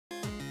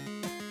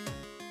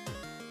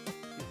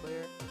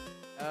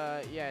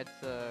Yeah,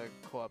 it's a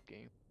co-op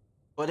game.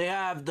 But they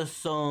have the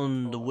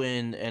sown the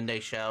wind, and they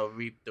shall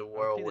reap the I don't think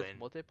whirlwind. it's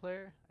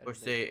multiplayer. I Or don't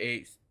think say so.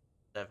 8,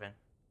 7.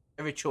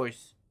 Every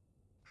choice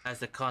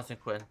has a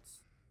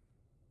consequence.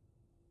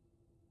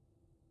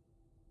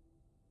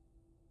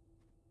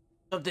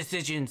 Some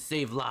decisions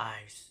save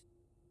lives.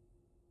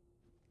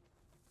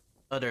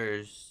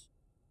 Others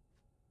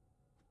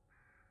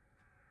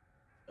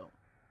don't.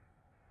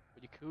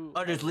 Pretty cool.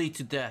 Others lead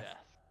to death. Death.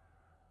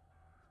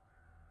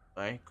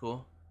 Alright,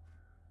 cool.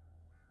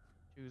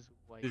 Choose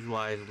white. Choose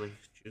wisely.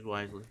 Choose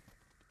wisely.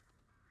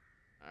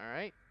 All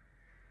right.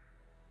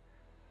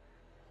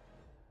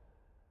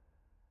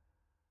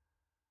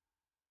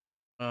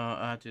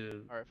 I have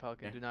to. All right,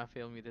 Falcon. Okay. Do not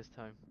fail me this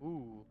time.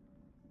 Ooh.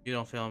 You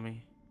don't fail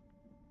me.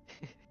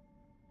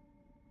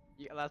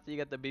 Last time you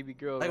got the baby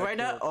girl. Like got right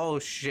now? killed. Oh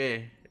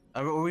shit.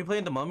 Are we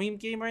playing the mummy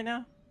game right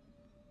now?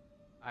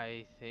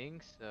 I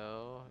think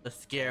so. The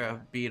scare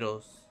of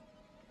beetles.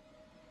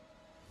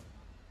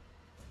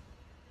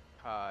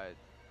 God.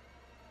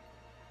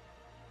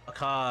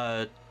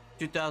 Akkad.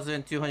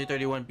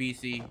 2231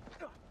 BC.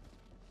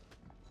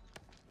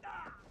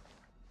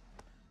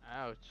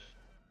 Ouch.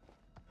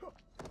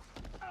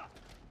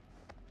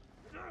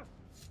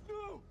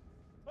 No!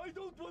 I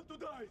don't want to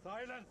die!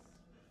 Silence!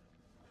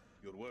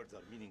 Your words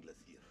are meaningless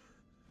here.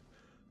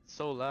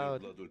 So Your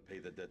loud. blood will pay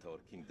the debt our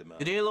king demands.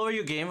 Did they lower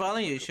your game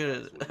volume? You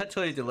should. I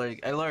told you to lower.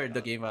 I lowered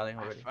the game volume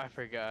already. I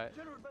forgot.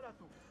 General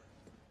Baratu,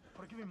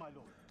 forgive me, my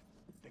lord.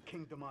 The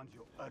king demands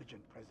your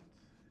urgent presence.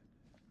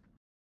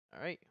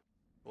 All right.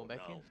 Going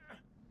back in.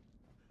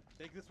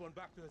 Take this one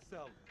back to his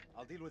cell.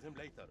 I'll deal with him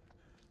later.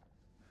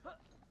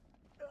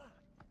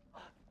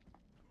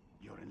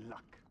 You're in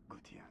luck,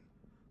 Gutian.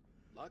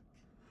 Luck?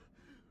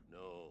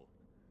 No.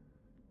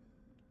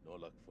 No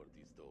luck for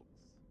these dogs.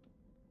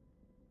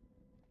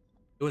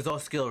 It was all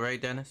skill,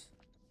 right, Dennis?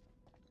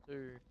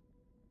 Sir.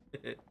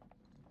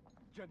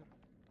 General,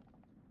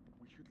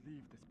 we should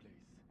leave this place.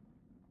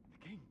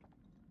 The king,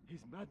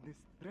 his madness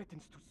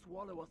threatens to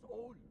swallow us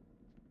all.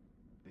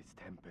 This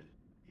temple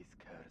is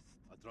cursed.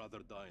 I'd rather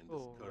die in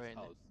this cursed right.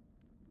 house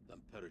than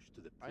perish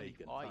to the Are plague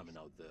you and ice? famine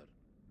out there.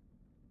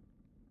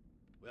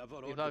 We have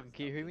our Hey, orders, Falcon,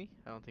 can you hear Captain. me?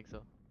 I don't think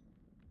so.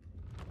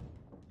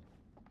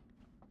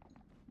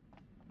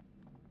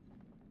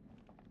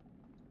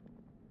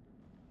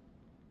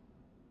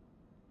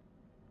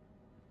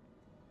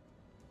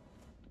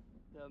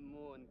 The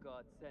moon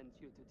god sent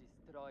you to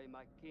destroy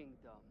my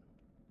kingdom.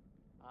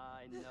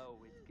 I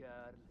know it,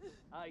 girl.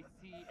 I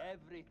see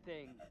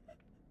everything.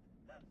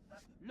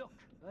 Look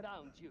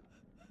around you.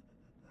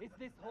 Is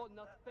this hall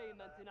not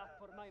payment enough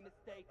for my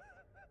mistakes?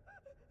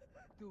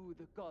 Do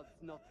the gods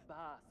not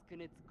bask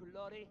in its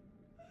glory?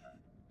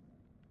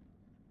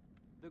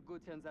 The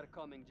Gutians are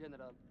coming,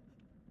 General.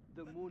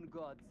 The moon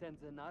god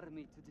sends an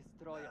army to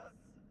destroy us.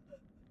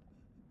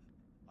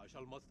 I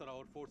shall muster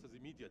our forces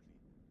immediately.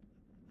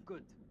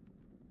 Good.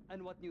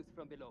 And what news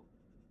from below?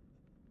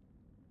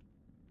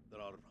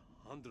 There are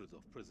hundreds of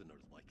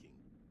prisoners, my king.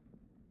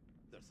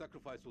 Their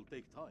sacrifice will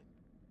take time.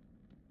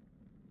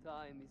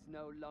 Time is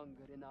no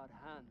longer in our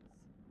hands.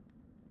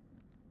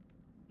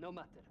 No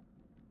matter.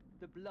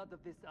 The blood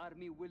of this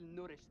army will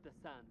nourish the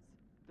sands.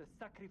 The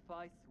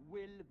sacrifice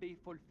will be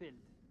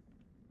fulfilled.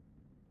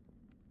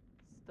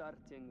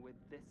 Starting with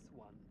this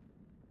one.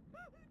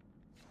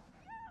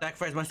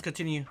 Sacrifice must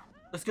continue.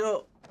 Let's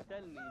go.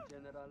 Tell me,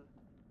 General.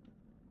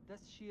 Does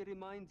she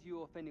remind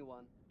you of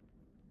anyone?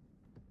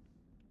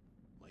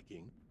 My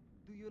king?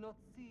 Do you not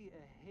see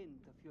a hint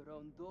of your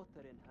own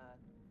daughter in her?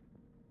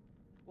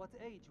 What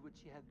age would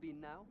she have been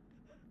now?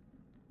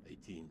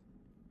 18.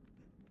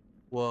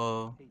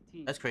 Whoa.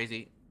 18. That's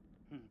crazy.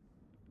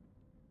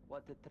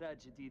 What a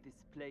tragedy this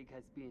plague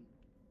has been.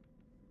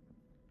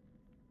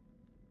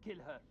 Kill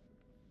her.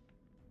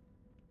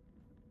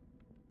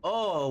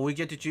 Oh, we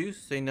get to choose?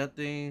 Say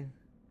nothing.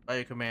 By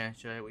your command.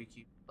 Should I we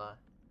keep by?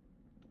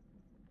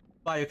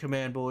 By your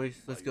command, boys.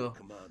 Let's By your go.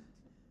 command.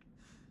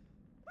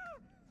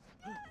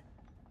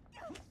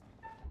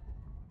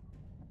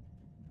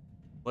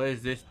 What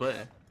is this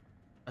button?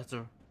 That's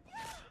a.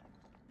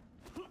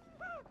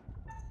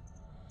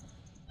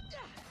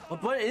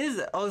 What button is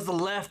it? Oh, it's the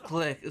left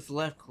click. It's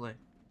left click.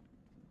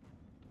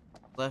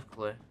 Left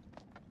click.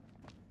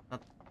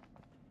 Not...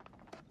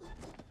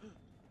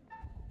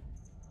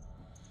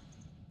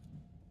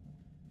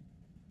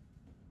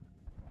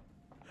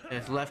 Yeah,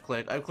 it's left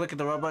click. I'm clicking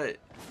the wrong button.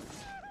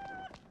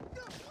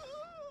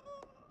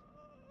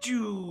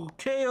 Chew!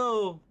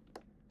 KO!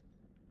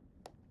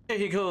 There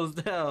he goes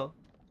down.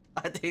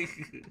 I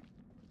think.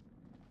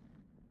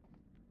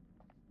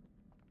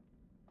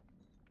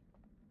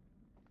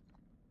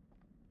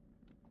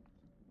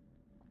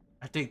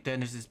 I think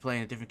Dennis is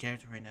playing a different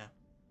character right now.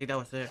 I think that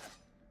was it.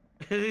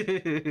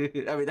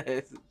 I mean, that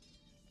is.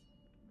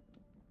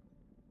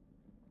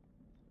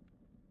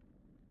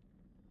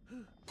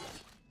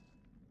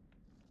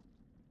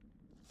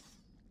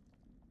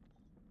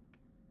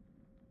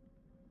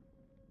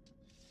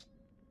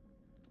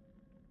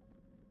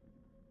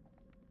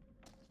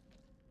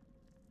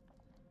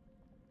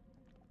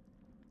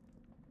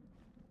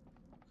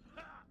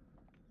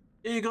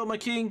 Here you go, my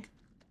king.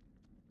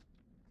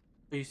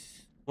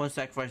 Please, one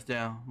sacrifice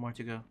down, more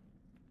to go.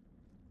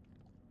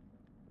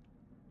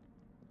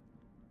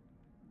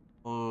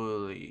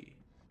 Holy.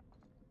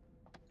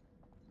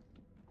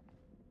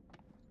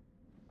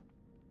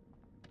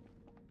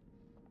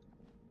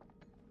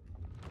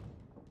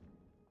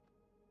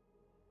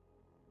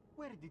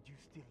 Where did you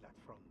steal that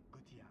from,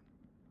 Gutian?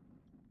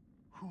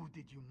 Who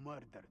did you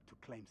murder to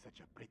claim such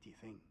a pretty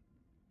thing?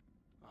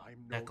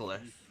 I'm no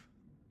Necklace. thief.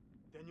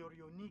 Then you're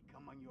unique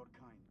among your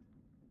kind.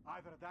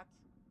 Either that,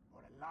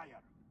 or a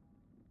liar.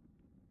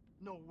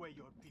 No way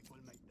your people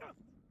made that.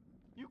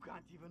 You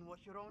can't even wash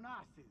your own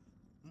asses,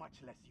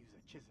 much less use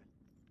a chisel.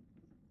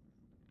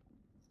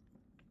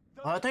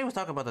 Oh, I thought he was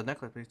talking about the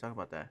necklace. Please talk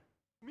about that.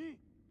 Me?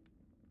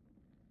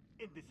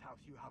 In this house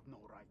you have no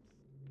rights.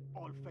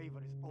 All favor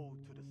is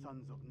owed to the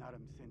sons of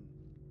Naram Sin.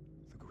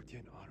 The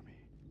Gutian army.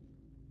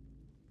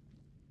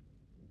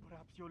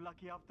 Perhaps you're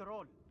lucky after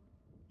all.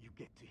 You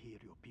get to hear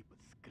your people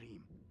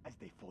scream as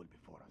they fall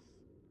before us.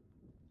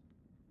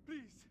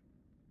 Please,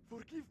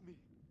 forgive me.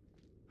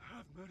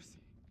 Have mercy.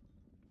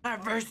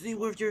 Have mercy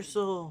with your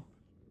soul.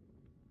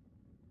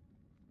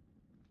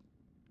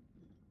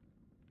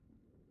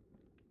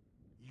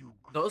 You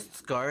Those great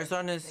scars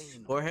on his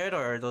stain of forehead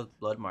or are those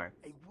blood marks?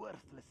 a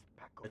worthless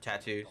pack of The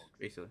tattoos, dogs.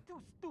 basically.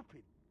 Too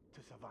stupid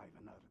to survive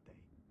another day.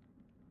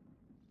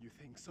 You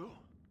think so?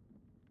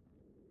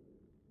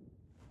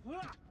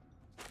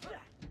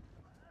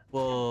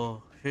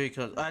 Whoa, here he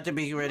comes. I have to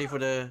be ready for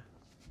the...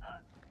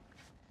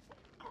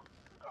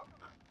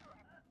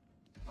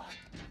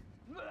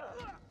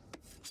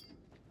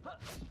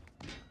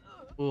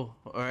 Oh,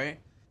 alright.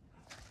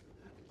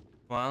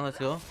 Come on, let's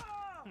go.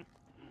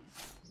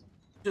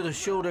 To the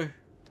shoulder.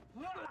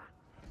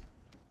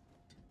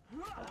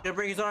 Gonna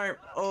break his arm.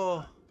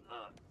 Oh.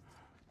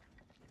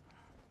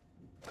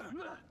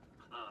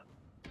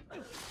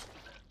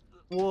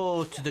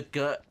 Whoa, to the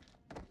gut.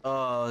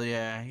 Oh,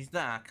 yeah. He's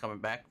not coming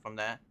back from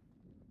that.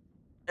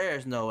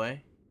 There's no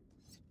way.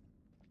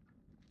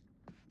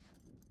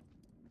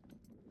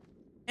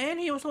 And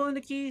he was holding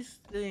the keys.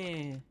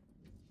 Dang.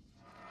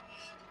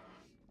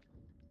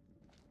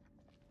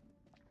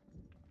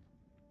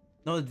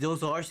 No,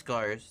 those are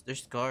scars. They're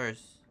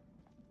scars.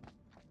 I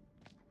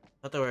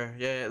thought they were.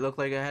 Yeah, it looked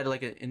like I had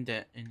like an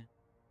indent in it.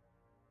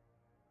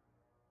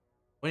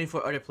 Waiting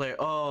for other player.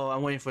 Oh,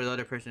 I'm waiting for the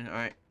other person. All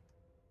right.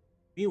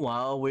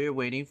 Meanwhile, we're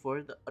waiting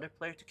for the other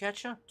player to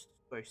catch up to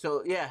the story.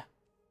 So yeah,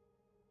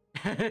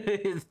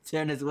 his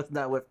turn was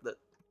not with the.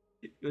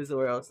 It was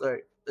somewhere else. All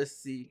right, let's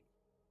see.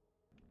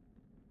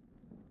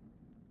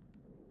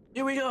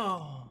 Here we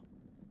go.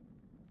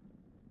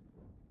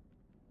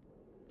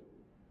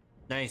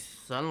 Nice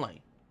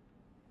sunlight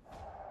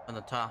on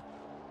the top.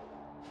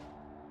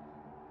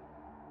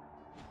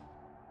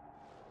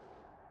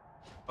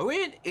 Are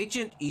we in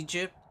ancient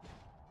Egypt?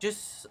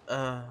 Just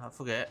I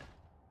forget.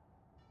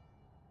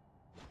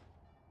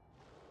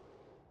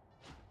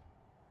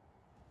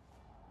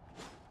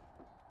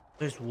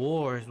 There's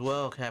war as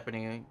well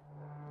happening.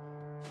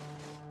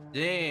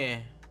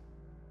 Damn.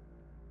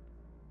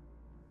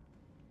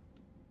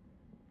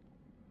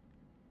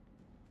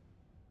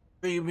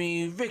 Bring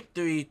me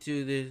victory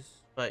to this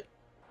fight.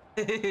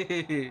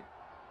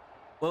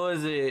 What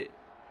was it?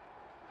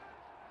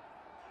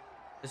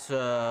 It's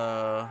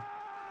whoa,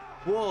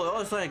 all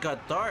of a sudden it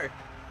got dark.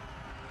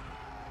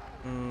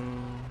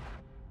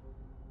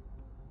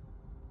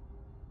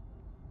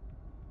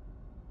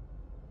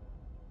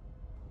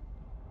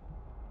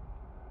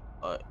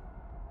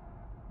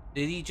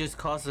 Did he just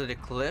cause an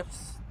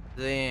eclipse?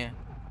 Damn.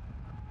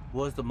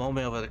 What's the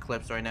moment of an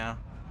eclipse right now?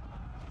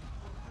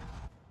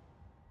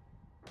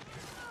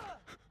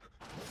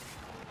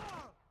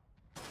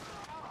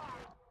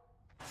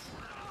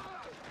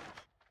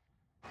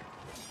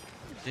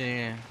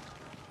 Damn.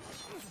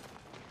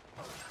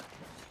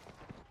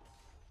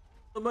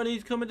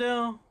 Somebody's coming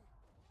down.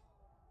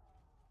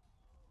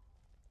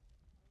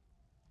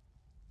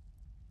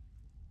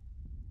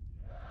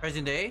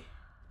 Present day?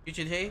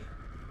 Future day?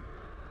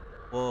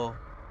 Whoa.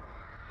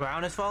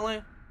 Ground is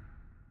falling?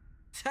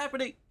 What's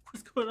happening?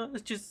 What's going on?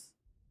 It's just...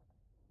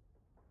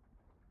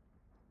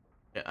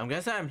 Yeah, I'm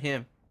gonna say I'm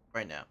him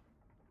right now.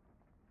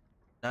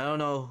 I don't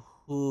know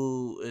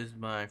who is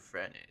my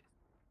friend is.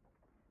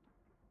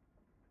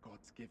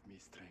 Gods give me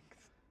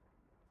strength.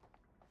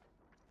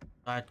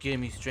 God give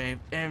me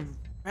strength and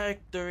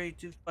victory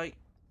to fight.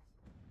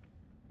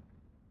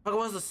 What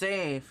was the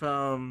saying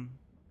from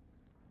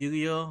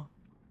Yu-Gi-Oh?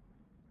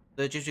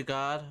 The Egyptian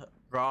god,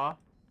 Ra?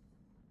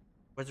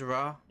 Was it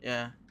Ra?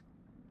 Yeah.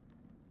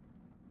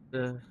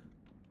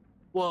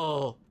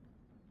 Whoa!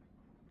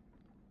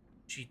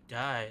 She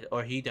died,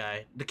 or he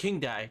died. The king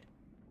died.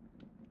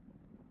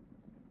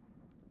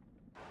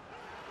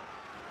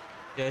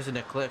 There's an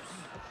eclipse.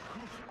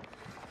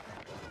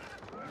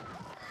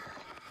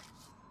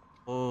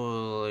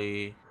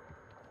 Holy.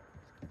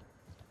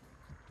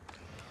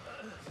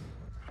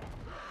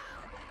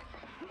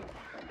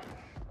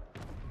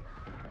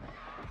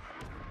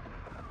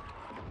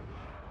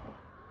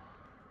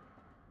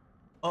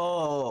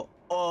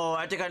 Oh,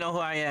 I think I know who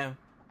I am.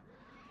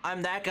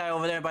 I'm that guy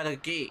over there by the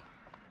gate.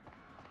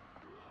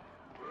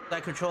 I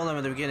controlled him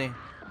at the beginning.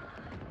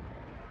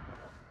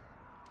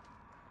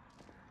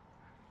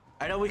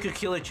 I know we could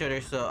kill each other,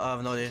 so I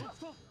have no idea.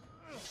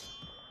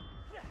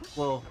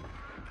 Whoa.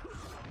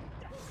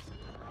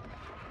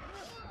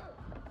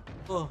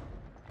 Whoa.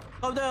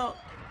 Oh no!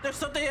 There's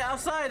something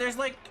outside! There's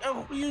like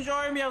a huge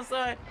army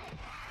outside!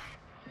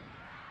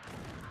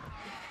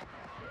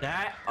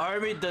 That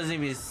army doesn't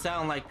even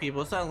sound like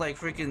people. It sounds like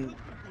freaking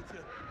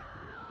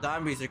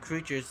zombies or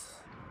creatures.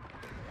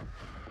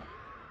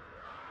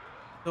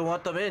 Who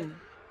want them in?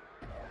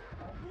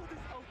 What is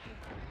out there?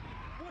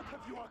 What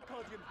have you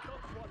Arcadian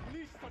done to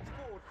unleash such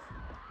force?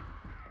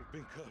 We've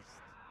been cursed.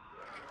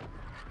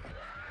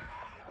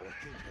 Our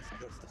king has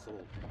cursed us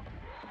all.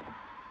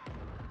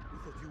 We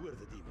thought you were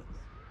the demons.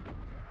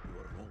 You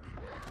were wrong.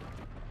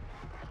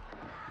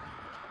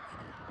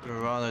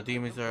 You're wrong, the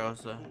demons are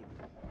also.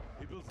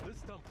 He builds this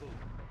temple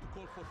to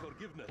call for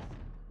forgiveness.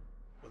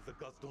 But the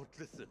gods don't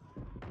listen.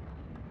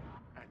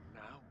 And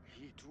now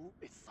he too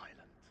is silent.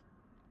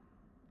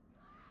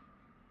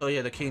 Oh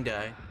yeah, the king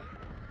died.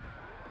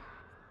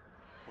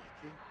 My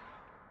king?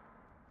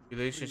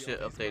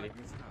 Relationship updated.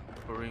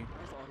 Kareem.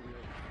 As are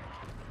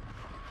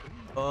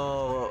we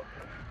Oh,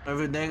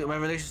 all. my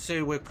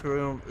relationship with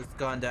Kareem has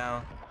gone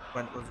down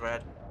when it was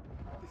red.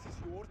 This is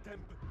your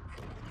temple.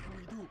 What can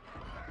we do?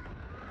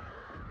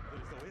 There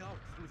is a way out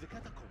through the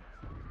catacombs.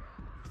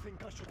 You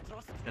think I should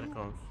trust you?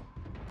 Catacombs.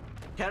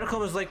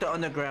 Catacombs is like the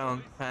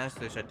underground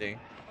passage, I think.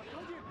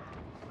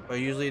 But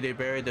usually they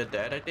bury the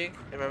dead, I think,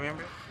 if I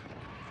remember.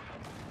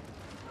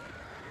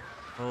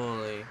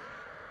 Holy.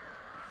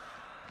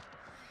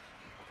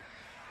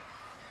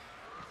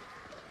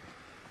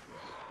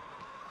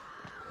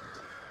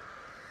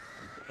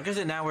 I guess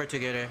now we're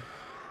together.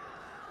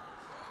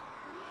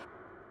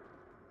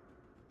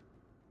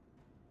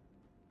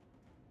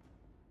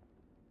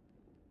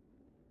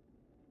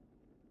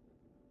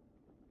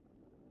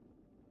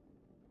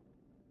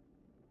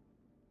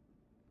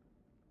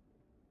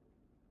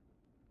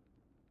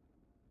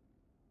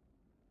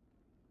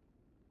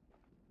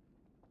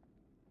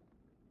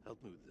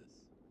 Help me with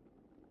this.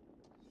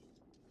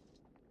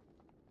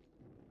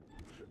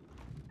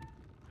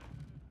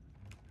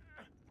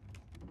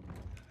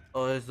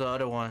 Oh, there's the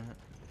other one.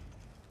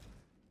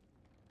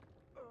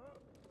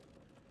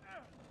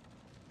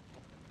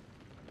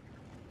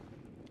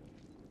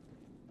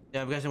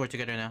 Yeah, I'm guessing we're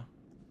together now.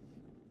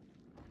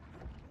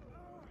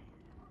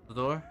 The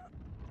door.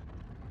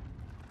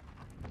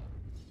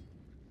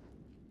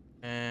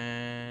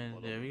 And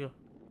there we go.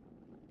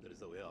 There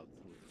is a way out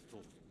through the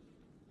tomb.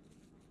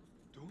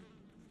 Tomb?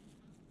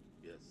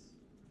 Yes.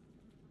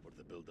 For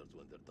the builders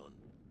when they're done.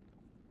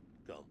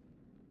 Come.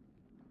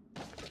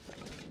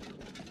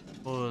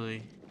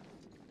 Holy.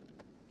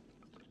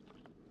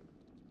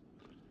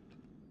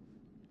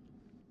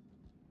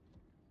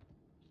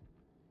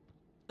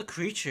 The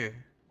creature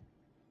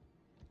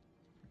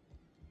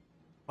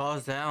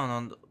falls down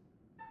on the.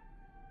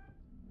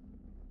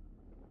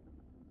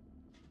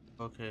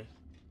 Okay.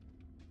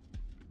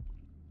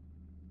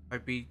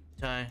 Heartbeat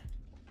time.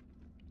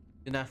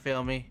 Did not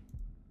fail me.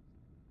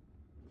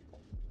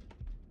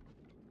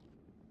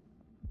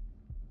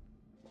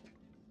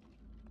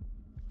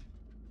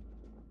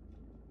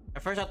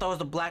 At first I thought it was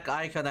the black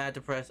icon I had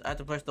to press. I had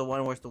to press the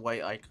one where the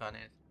white icon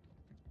is.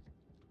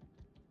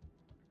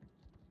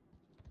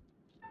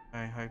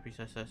 Alright, heartbeat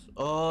success.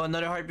 Oh,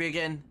 another heartbeat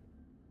again.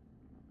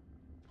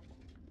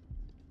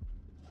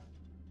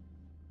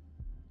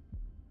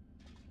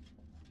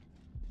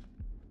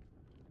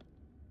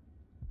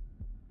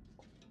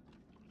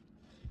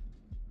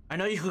 I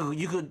know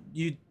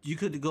you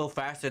could go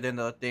faster than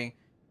the thing.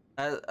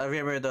 I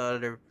remember the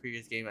other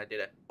previous game I did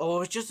it.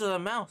 Oh, it's just a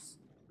mouse.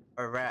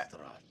 Or a rat.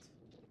 Just a rat.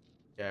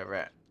 Yeah,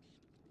 rat.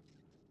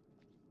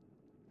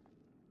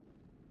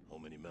 How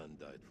many men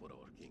died for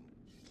our king?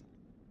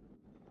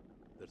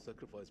 Their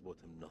sacrifice bought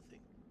him nothing.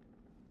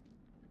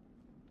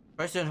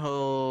 Press and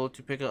hold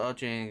to pick up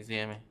object and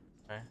examine.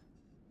 Alright.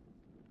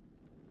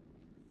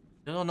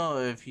 I don't know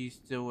if he's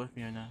still with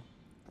me or not.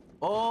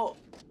 Oh!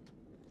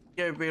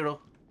 Gary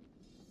Beetle.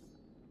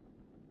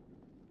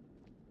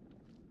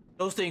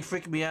 Those things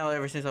freak me out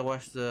ever since I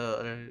watched the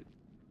other.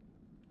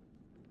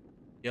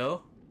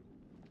 Yo?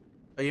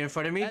 Are you in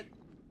front of me?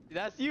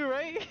 That's you,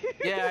 right?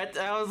 Yeah,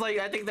 I was like,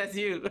 I think that's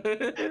you.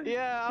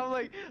 Yeah, I'm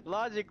like,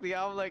 logically,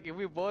 I'm like, if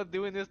we both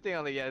doing this thing,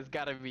 I'm like, yeah, it's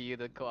gotta be you,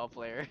 the co-op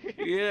player.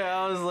 Yeah,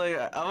 I was like,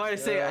 I might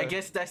say, I Yeah.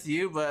 guess that's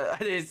you, but I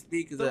didn't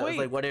speak because I was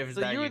like, what if it's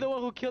so not you you? were the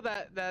one who killed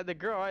the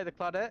girl, right? The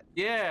Claudette?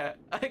 Yeah,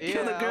 I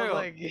killed the I was girl.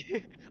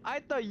 like, I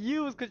thought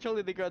you was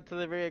controlling the girl to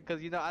the very end,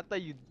 because, you know, I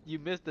thought you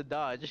missed the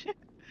dodge.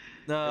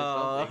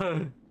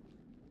 No.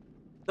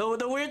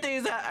 The weird thing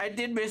is that I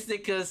did miss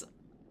it because,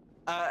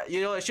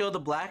 you know, it showed the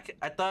black.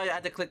 I thought I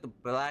had to click the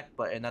black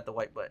button, not the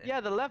white button. Yeah,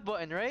 the left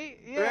button, right?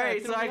 Yeah, Right,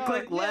 it so threw I me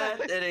clicked off. left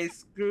Yeah. and they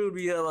screwed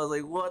me up. I was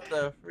like, what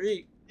the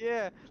freak?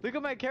 Yeah, look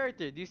at my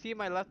character. Do you see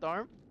my left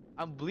arm?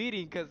 I'm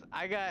bleeding because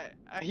I got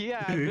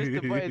yeah, I missed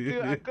the button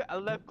too. I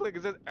left click,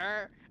 it says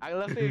I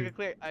left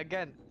click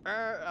again.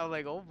 I'm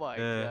like, oh my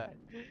god,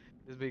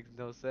 this makes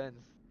no sense.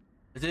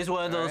 Is this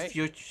one of those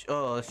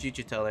Alright.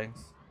 future tellings?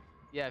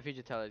 Yeah,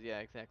 future tellers. Yeah,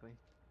 exactly.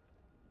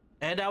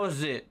 And that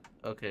was it.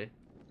 Okay.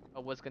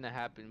 Of what's gonna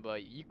happen,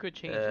 but you could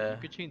change it.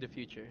 You could change the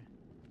future.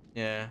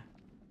 Yeah.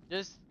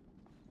 Just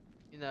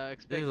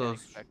expect This the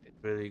looks unexpected.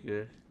 really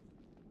good.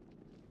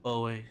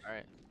 Oh wait. All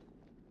right.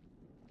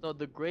 So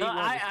the gray No, one.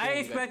 I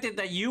expected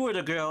that you were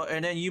the girl,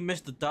 and then you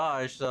missed the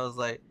dodge. So I was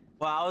like,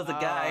 well, I was the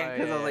guy,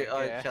 because I was like,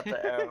 oh, yeah. shut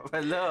the arrow.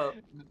 But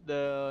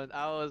no.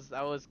 I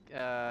was in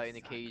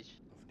a cage.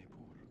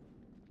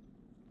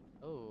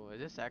 Oh, is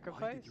this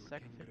sacrifice?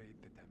 Sacrifice? Raid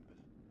the temple?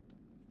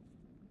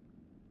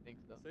 I think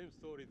so. Same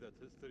story that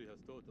history has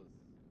taught us.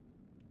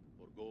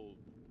 For gold,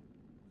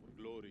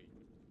 for glory.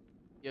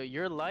 Yo,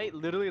 your light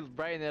literally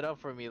brightened it up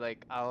for me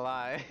like a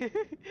lot.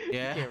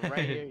 Yeah. Okay,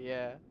 right here,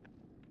 yeah.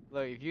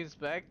 Look, if you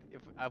inspect,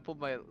 if I put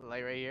my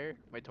light right here,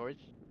 my torch,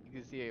 you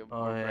can see it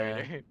more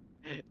brighter.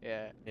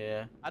 Yeah.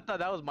 Yeah. I thought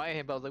that was my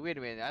hand, but I was like, wait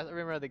a minute. I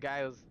remember the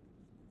guy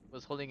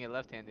was holding it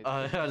left-handed. Oh,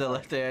 on the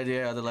left hand,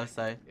 yeah, on the left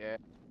side. Yeah.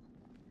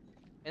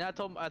 And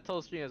I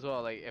told Stream as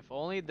well, like if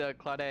only the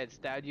Claudette had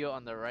stabbed you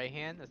on the right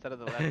hand instead of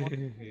the left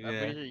one. Yeah. I'm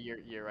pretty sure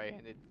you're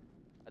right-handed.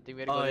 I think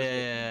we had to go Oh this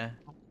way. yeah.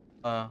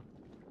 Go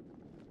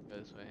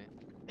this way.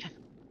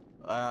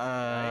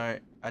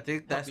 I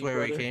think that's me, where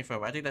we brother. came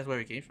from. I think that's where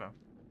we came from.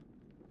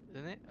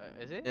 Isn't it?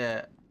 Is it?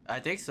 Yeah, I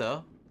think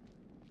so.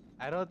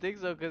 I don't think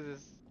so, cause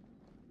it's.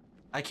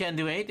 I can't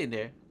do anything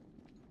there.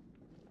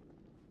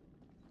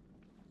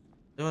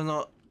 There was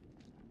no.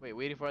 Wait,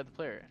 waiting for the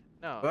player.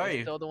 No, Where are it's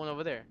you? still the one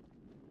over there.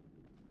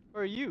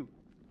 Where are you?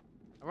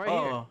 I'm right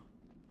Oh,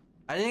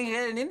 I didn't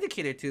get an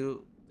indicator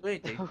to do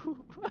anything.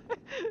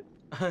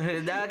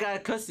 here. Now I got a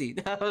cussy.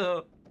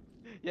 No.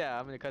 Yeah,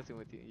 I'm in a cutscene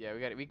with you. Yeah,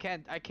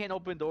 I can't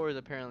open doors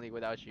apparently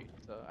without you.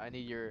 So I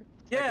need your.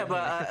 Yeah, second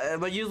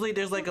hand. but usually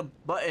there's like a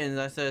button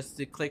that says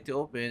to click to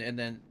open, and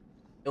then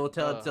it will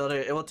tell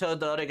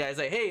the other guys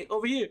like, hey,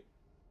 over here,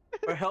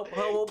 or help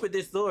open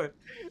this door.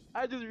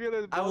 I just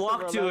realized I both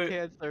walked of to our left it.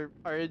 hands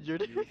are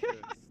injured. You first.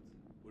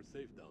 We're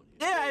safe down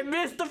here. Yeah, I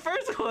missed the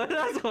first one.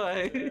 That's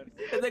why.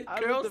 And the I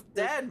girl missed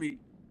the stabbed me.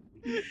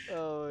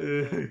 Oh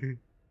my god.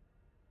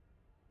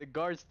 The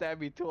guard stabbed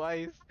me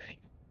twice.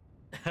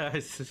 What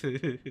is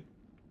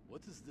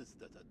this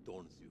that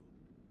adorns you?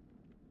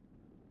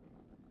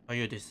 Oh,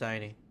 you're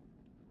deciding.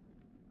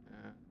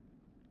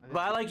 I But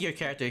I think- like your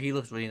character. He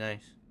looks really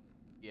nice.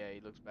 Yeah, he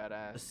looks The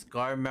badass.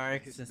 scar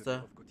marks and History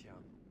stuff. of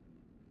Gutian.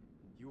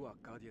 You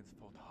Akkadians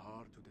fought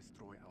hard to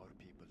destroy our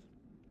people.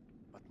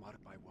 But mark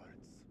my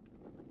words,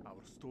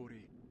 our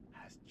story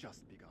has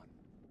just begun.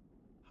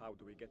 How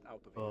do we get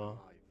out of here Oh.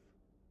 alive?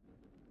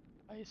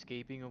 By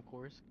escaping, of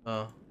course.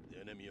 Oh, The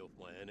enemy of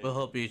my enemy. we'll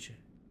help each.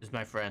 Is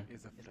my friend.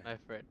 Is a It's friend. my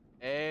friend.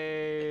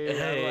 Hey,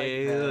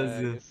 Hey, I like let's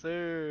that. do- Yes,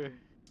 sir.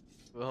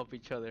 We'll help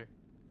each other.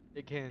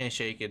 Shake hands. Can't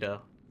shake it though.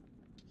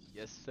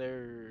 Yes,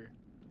 sir.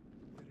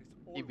 There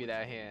is Give me always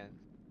that hand.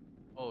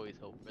 Always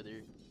hope,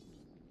 brother.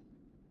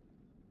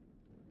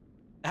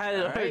 I had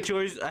another Alright.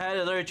 choice. I had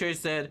another choice.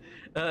 Said,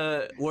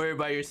 worry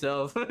about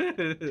yourself.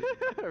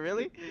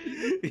 Really?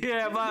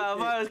 Yeah, if I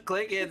was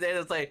clicking, then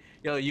it's like,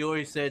 yo, you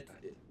always said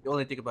you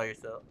only think about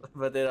yourself.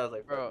 But then I was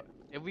like, Bro,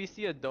 if we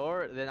see a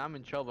door, then I'm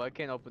in trouble. I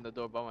can't open the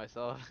door by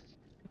myself.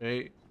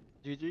 right?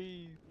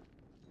 GG.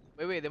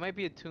 Wait, there might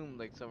be a tomb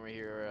like somewhere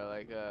here, or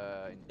like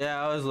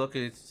Yeah, I was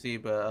looking to see,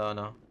 but I don't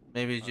know.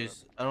 Maybe it's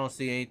just I don't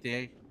see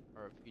anything.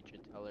 or a future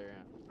teller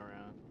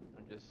around.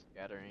 I'm just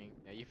scattering.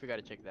 Yeah, you forgot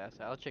to check that.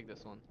 So I'll check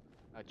this one.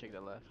 I'll check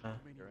the left.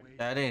 You're right.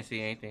 Yeah, I didn't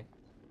see anything.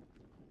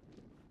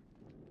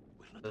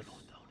 We're not This- alone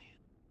down here.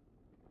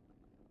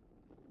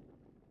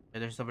 Yeah,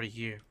 there's somebody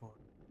here.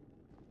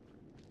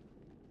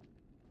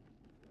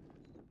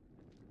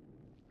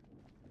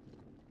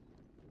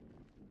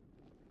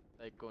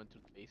 Like going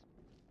through the basement.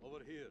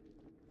 Over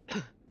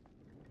here.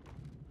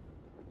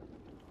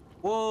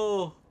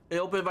 Whoa! It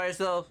opened by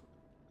itself.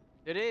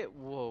 Did it?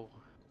 Whoa.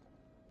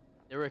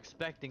 They were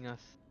expecting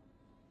us.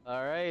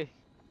 Alright.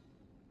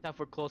 Time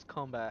for close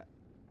combat.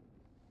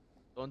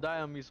 Don't die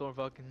on me,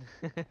 SoarinFalcon.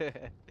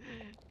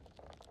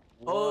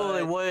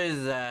 Holy, what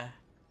is that?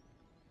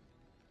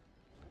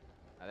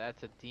 Now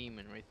that's a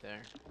demon right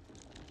there.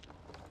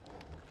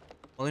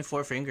 Only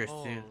 4 fingers too.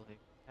 Holy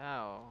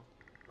cow.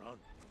 Run.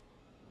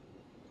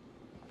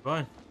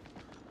 Run.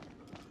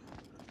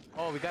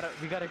 Oh, we gotta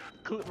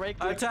right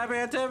I'm click.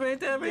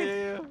 tapping.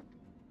 Yeah.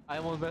 I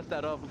almost messed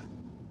that up.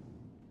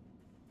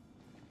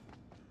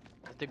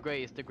 It's the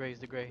gray.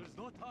 There's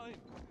no time.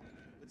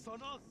 It's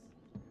on us.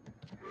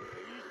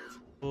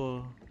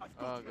 Oh. I've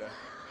Oh got you. god.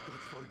 God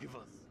forgive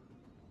us.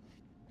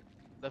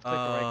 Left click or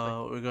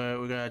right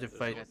We're gonna have to There's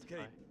fight. no escape.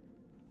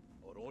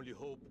 Our only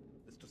hope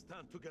is to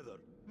stand together.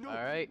 click.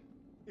 Alright.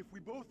 If we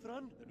both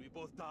run, then we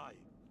both die.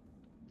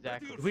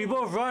 Exactly. If we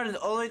both run,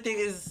 the only thing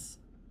is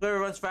whoever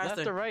runs faster.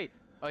 Left or right?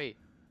 Oh, wait.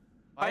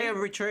 Fight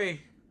and betray.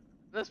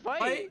 Let's fight.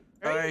 Fight.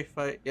 Right? Alright,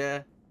 fight.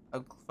 Yeah,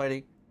 I'm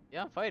fighting.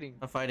 Yeah, I'm fighting.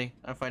 I'm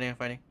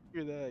fighting.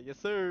 Hear that? Yes,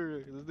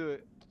 sir. Let's do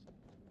it.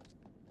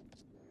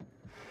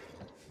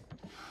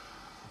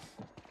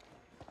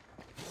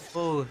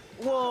 Oh,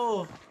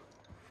 whoa!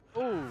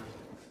 Oh,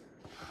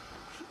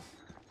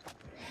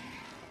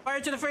 Fire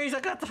to the face!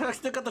 I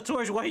still got the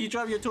torch. Why you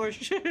drop your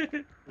torch?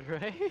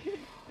 right?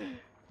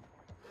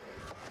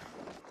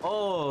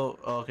 Oh,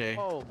 okay.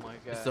 Oh my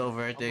god. It's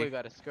over, I Oh boy, think.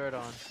 got a skirt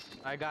on.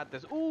 I got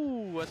this.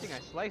 Ooh, I think I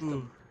sliced Ooh.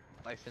 him.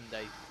 Slice and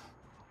dice.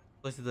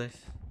 What's this?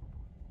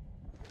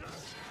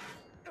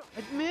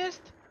 I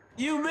missed.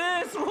 You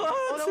missed! What?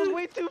 Oh, that was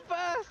way too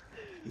fast.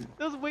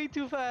 That was way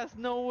too fast.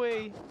 No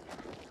way.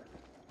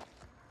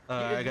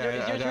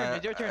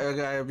 It's your turn. I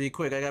gotta be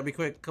quick. I gotta be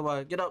quick. Come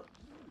on, get up.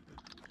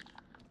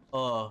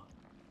 Oh,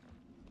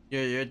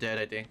 you're dead.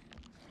 I think.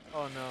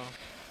 Oh no.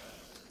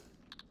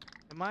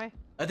 Am I?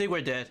 I think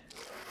we're dead.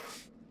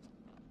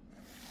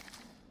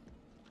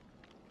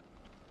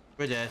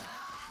 We're dead.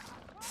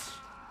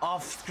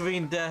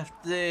 Off-screen death.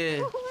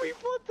 There. We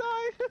both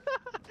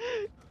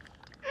died.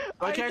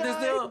 My character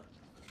still.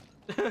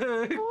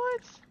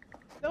 What?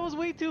 That was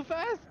way too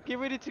fast. Get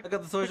ready to. I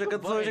got the torch. I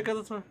got the torch. I got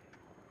the torch.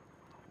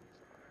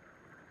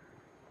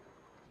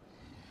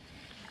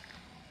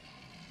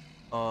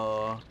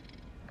 Oh.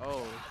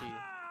 Oh, gee.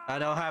 I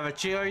don't have a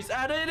choice.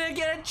 I didn't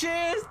get a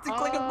chance to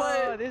click a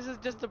button. This is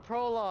just a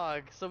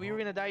prologue, so we were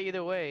gonna die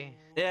either way.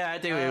 Yeah, I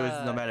think it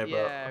was no matter, bro.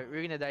 Yeah, we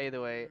were gonna die either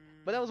way.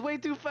 But that was way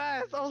too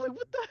fast. I was like,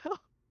 what the hell?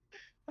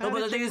 I No, had but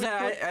to the thing check is my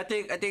that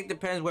foot. I think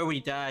depends where we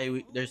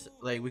die. There's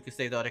like we could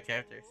save the other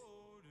characters.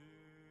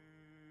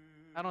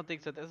 I don't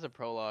think so. This is a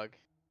prologue.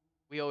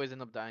 We always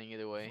end up dying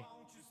either way.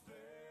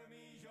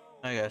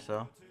 I guess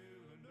so.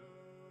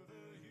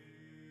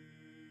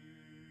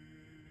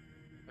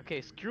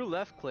 Okay, screw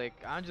left click.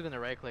 I'm just gonna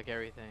right click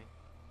everything.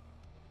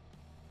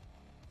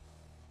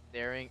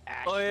 Daring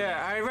action. Oh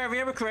yeah, I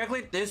remember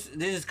correctly. This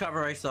is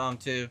copyright song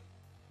too.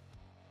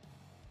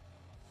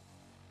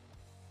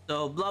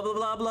 So blah blah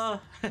blah blah,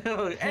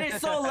 and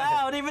it's so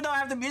loud even though I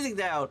have the music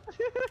down.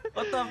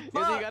 What the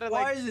fuck?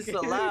 Why is it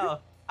so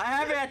loud? I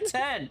have it at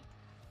 10.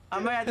 I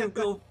might have to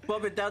go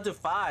bump it down to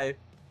 5.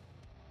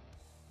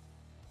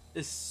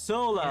 It's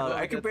so loud.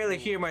 I can barely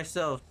hear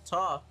myself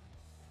talk.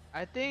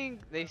 I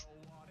think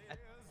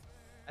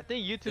I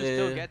think YouTube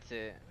still gets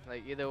it.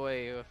 Like either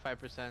way, with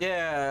 5%.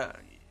 Yeah.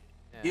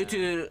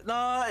 YouTube.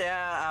 No,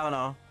 yeah, I don't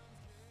know.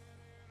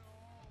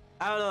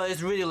 I don't know.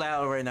 It's really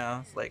loud right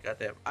now. It's like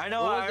goddamn. I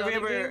know. I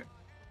remember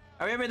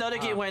the other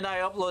game when I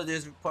uploaded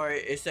this part.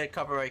 It said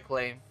copyright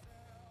claim,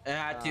 and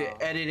I had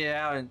to edit it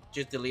out and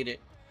just delete it.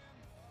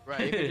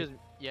 Right. You could just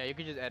you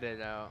could just edit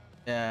it out.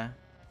 Yeah.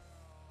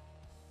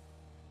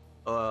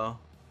 Oh.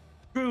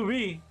 Screw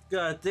me.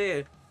 God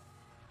damn.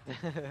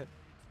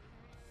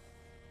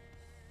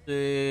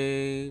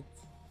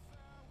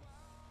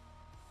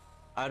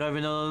 I don't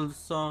even know the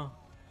song.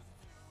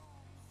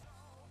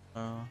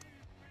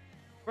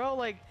 Bro,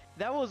 like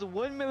that was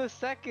 1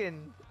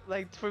 millisecond.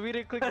 Like for me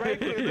to click right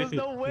click. There's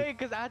no way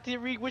because I had to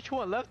read which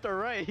one, left or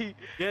right.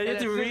 Yeah, you have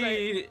to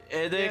read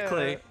and then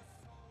click.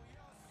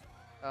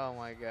 Oh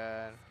my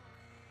god.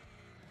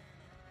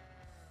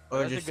 Or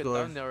That's just a good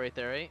thumbnail right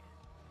there, right?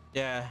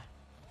 Yeah.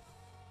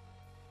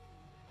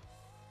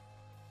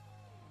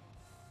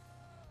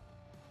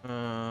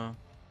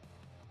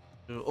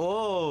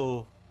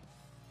 Oh.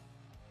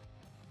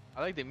 I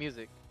like the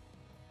music.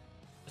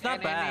 It's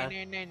not bad.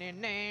 You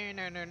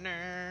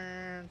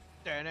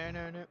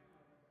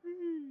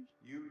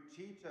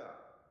teeter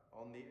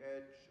on the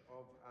edge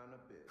of an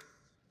abyss.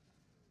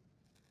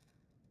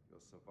 Your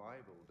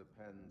survival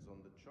depends on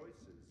the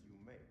choices you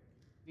make.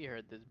 We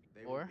heard this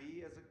They will before.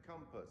 be as a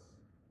compass,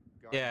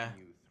 guiding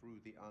you through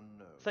the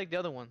unknown. It's like the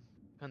other one.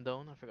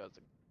 Condone? I forgot.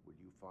 Will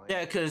you find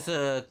Yeah, because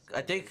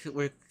I think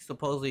we're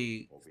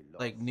supposedly or be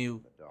like lost new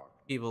in the darkness?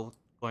 people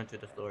going through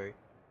the story,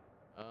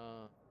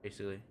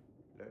 basically.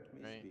 Let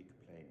me Right. speak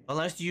plainly.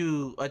 Unless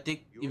you, I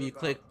think if You're you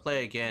click about to play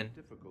make again,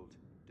 difficult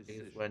is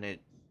decisions. when it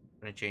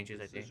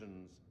changes. I think.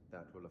 Decisions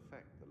that will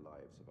affect the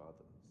lives of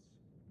others.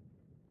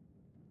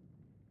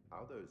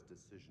 How those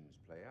decisions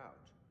play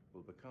out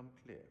will become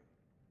clear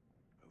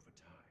over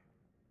time.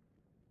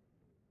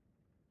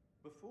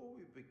 Before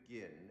we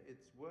begin,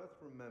 it's worth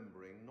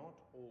remembering not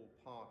all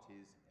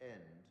parties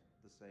end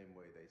the same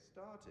way they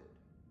started.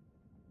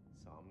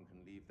 Some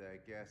can leave their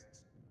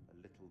guests a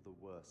little the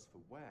worse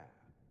for wear.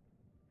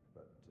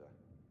 But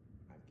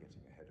I'm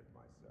getting ahead of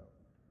myself.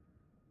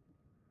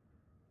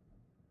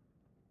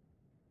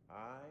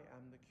 I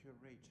am the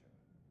curator,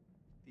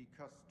 the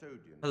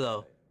custodian Hello.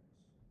 of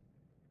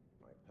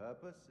Zveinz. My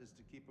purpose is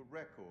to keep a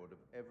record of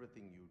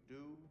everything you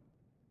do,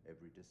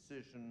 every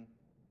decision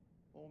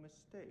or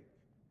mistake.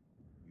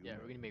 Yeah,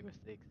 we're gonna make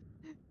mistakes.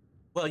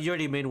 Well, you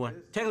already made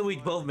one. Technically,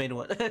 we both made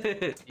one. I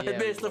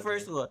missed the both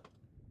first one.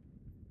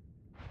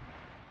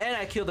 And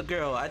I killed a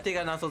girl. I think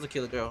I'm not supposed to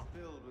kill a girl.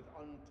 Filled with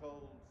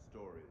untold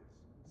stories.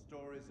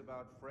 Stories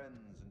about friends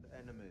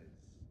and enemies.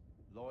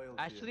 Loyalty.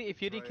 Actually, if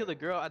you didn't kill the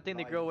girl, I think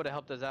the girl would have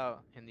helped us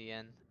out in the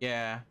end.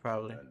 Yeah,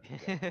 probably.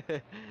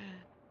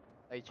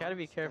 Like, try to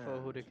be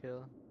careful who to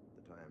kill.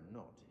 That I am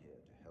not here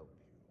to help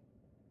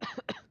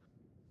you.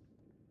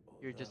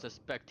 You're just a Although,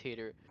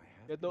 spectator. I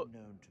have Yeah, no. been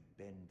known to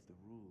bend the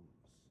rules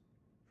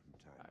from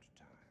time to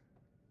time.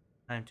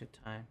 Time to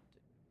time.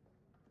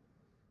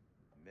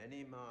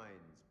 Many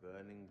minds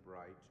burning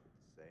bright with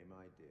the same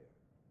idea.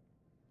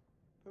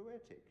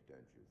 Poetic,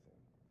 don't you think?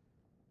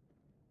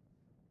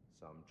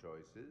 Some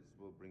choices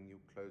will bring you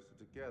closer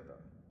together,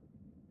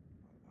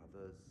 while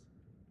others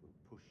will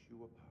push you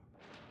apart.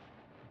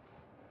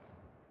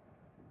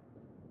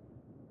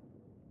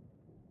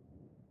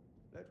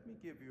 Let me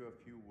give you a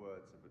few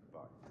words of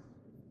advice.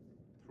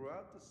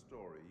 Throughout the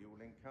story, you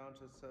will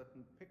encounter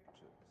certain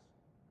pictures.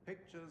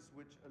 Pictures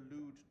which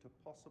allude to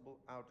possible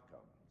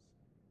outcomes.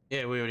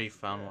 Yeah, we already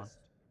found one. Best,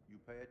 you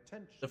pay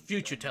attention The to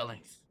future their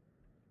tellings.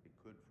 meaning. It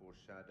could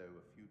foreshadow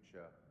a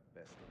future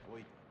best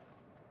avoided.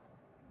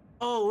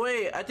 Oh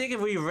wait, I think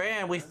if we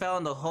ran, we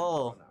found the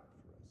hole. Run out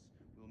for us.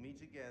 We'll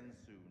meet again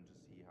soon to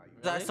see how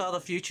you. I saw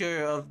the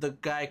future of the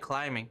guy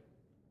climbing.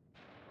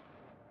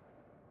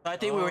 So I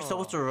think we were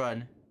supposed to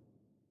run.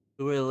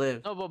 We would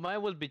live. No, but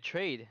mine was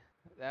betrayed.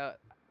 That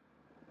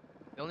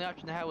the only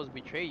option I had was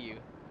betray you.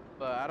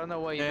 But I don't know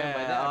what you meant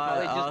by that.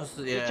 Probably just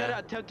you try to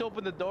attempt to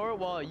open the door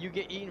while you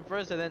get eaten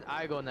first, and then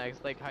I go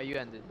next, like how you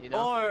ended. You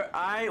know? Or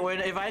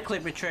if I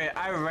click betray,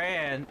 I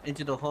ran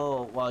into the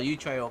hole while you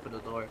try to open the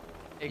door.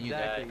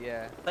 Exactly.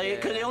 Yeah. Like,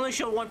 cause they only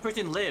show one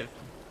person live.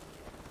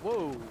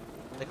 Whoa.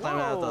 They climb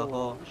out of the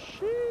hole.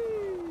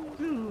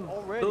 Sheesh.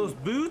 Already. Those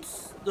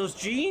boots, those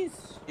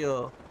jeans,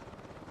 yo.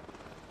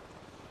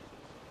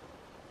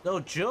 No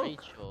joke.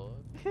 Rachel.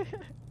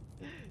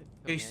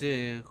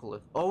 Jason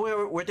Kolchek.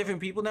 Oh, we're different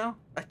people now.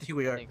 I think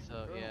we are. I think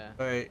so. Yeah.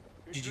 All right.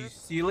 GG.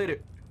 See you later.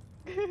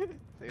 See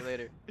you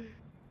later.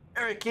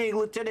 Erick King,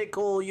 Lieutenant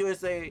Cole,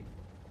 USA.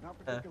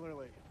 Not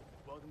particularly.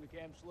 Welcome to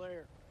Camp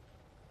Slayer.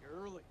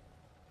 You're early.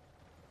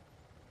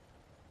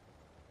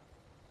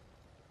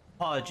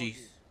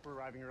 Apologies. For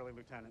arriving early,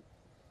 Lieutenant.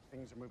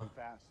 Things are moving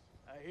fast.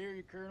 I hear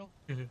you, Colonel.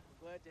 Mhm.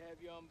 Glad to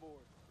have you on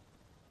board.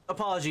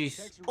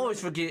 Apologies.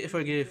 Always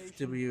forgive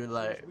to be a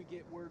liar. We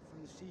get word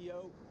from the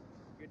CEO.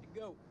 Good to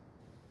go.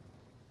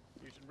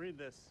 You should read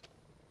this.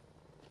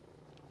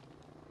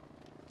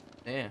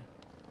 Damn.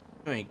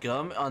 Doing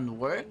gum on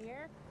work?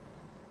 Here?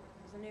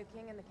 There's a new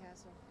king in the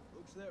castle.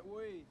 Looks that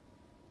way.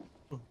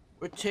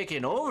 We're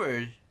taking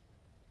over.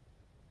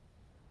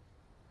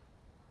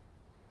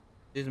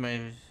 This is my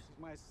This is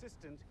my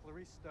assistant,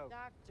 Clarice Stokes.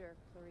 Dr.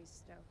 Clarice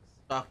Stokes.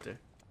 doctor.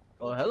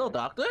 Oh, hello,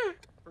 doctor.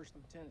 First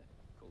Lieutenant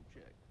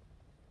Kolchek.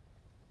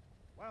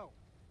 Wow.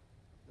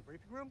 The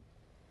briefing room?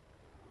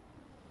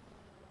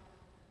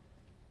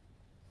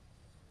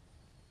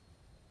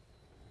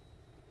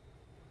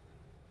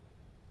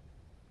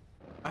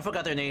 I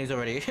forgot their names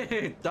already.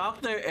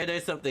 Doctor and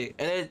then something.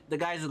 And then the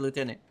guy's a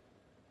lieutenant.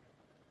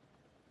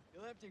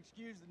 You'll have to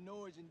excuse the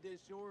noise and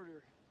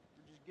disorder.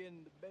 We're just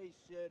getting the base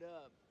set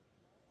up.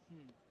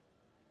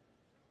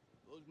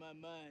 Blows my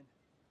mind.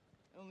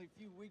 Only a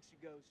few weeks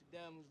ago,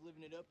 Saddam was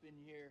living it up in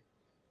here.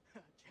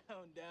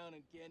 Chowing down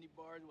on candy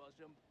bars while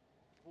some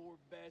poor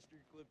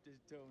bastard clipped his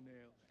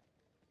toenails.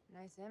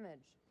 Nice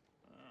image.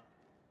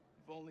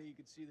 If only you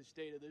could see the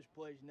state of this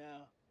place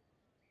now.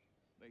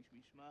 Makes me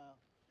smile.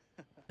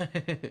 Got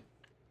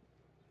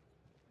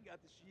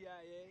the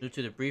CIA, Due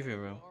to the briefing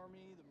room. the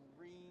Army, the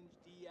Marines,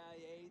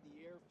 DIA,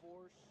 the Air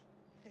Force.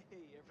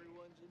 Hey,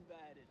 everyone's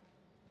invited.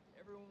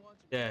 Everyone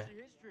wants a Yeah. piece of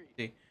history.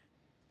 See.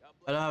 God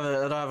I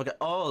don't bless have a.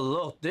 Oh,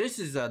 look, this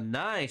is a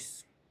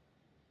nice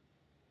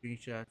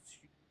screenshot.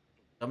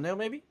 Thumbnail,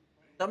 maybe?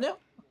 Thumbnail?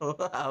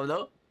 I don't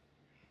know.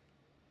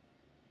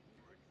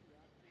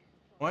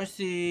 Want to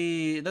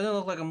see? It doesn't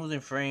look like I'm losing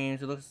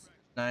frames. It looks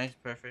nice,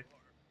 perfect.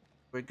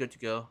 We're good to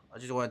go. I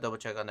just want to double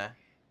check on that.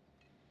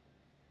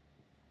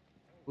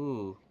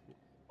 Ooh.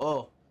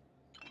 Oh.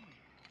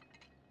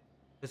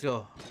 Let's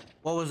go.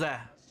 What was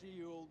that? I see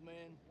you, old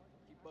man.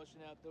 Keep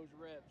busting out those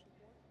reps.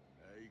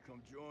 Hey,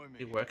 come join me.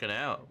 Keep working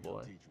out, I'll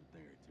boy. teach you a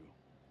thing or two.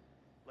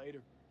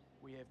 Later,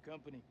 we have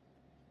company.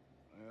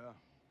 Yeah,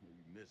 maybe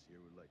Miss here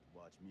would like to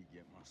watch me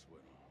get my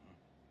sweat on, huh?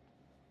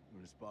 You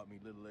wanna spot me,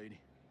 little lady?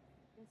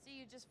 Can see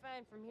you just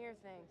fine from here,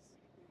 thanks.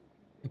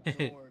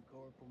 Don't worry,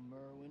 Corporal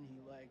Merwin. He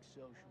likes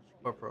social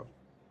skills. Corporal.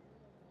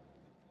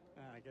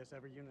 I guess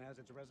every unit has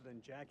its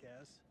resident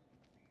jackass.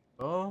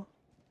 Oh.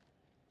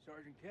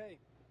 Sergeant K.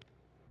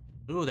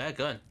 Ooh, that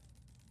gun.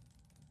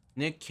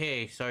 Nick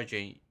K,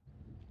 Sergeant.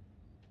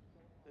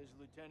 This is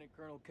Lieutenant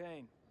Colonel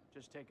Kane.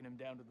 Just taking him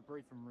down to the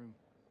briefing room.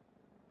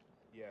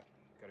 Yeah,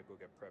 gotta go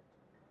get prepped.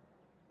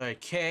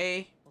 Alright,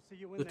 K, We'll see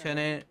you in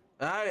Lieutenant.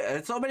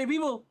 Alright, so many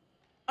people.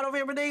 I don't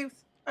remember names.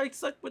 I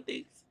suck with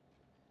names.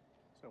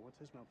 there. So what's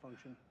his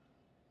malfunction?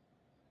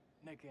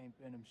 Nick ain't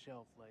been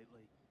himself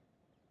lately.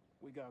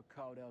 We got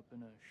caught up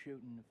in a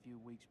shooting a few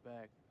weeks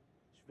back.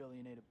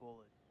 Civilian ate a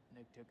bullet.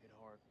 Nick took it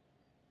hard.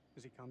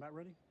 Is he combat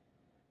ready?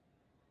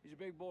 He's a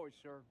big boy,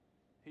 sir.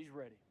 He's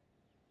ready.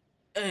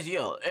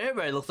 Yo,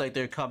 everybody looks like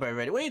they're combat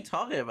ready. What are you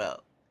talking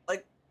about?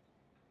 Like,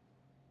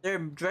 they're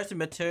dressed in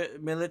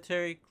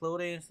military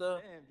clothing and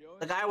stuff. Damn, Joey.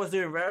 The guy was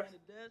doing reps.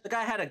 The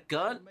guy had a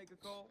gun. Make a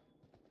call?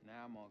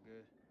 Nah, I'm all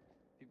good.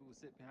 People who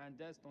sit behind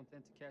desks don't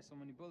tend to catch so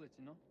many bullets,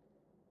 you know?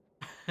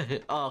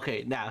 Oh,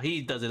 okay, now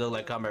he doesn't look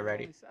like combat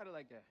ready.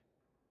 Satellite guy.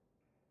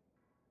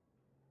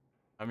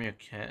 I'm your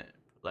cat.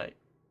 Like,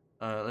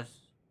 let's.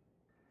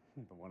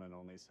 The one and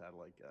only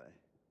satellite guy.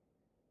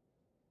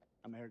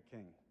 I'm Erick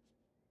King.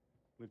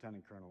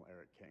 Lieutenant Colonel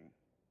Erick King.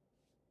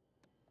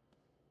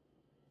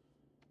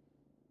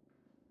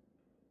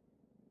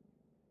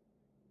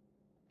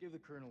 Give the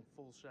colonel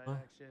full site Huh?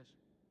 access.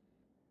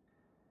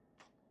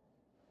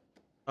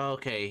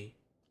 Okay.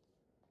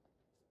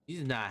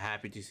 He's not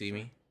happy to see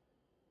me.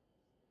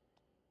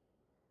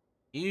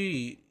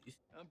 He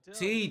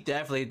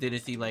definitely didn't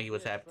seem like he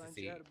was happy to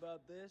see. Out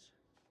about this,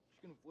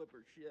 she's gonna flip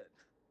her shit.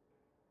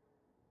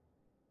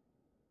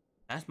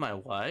 That's my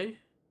wife?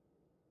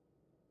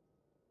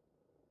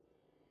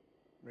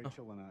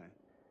 Rachel and I,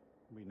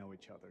 we know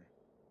each other.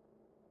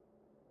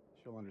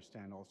 She'll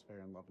understand all's fair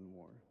in love and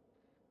war.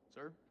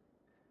 Sir?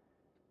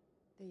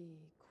 The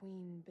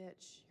queen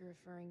bitch you're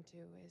referring to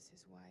is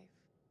his wife.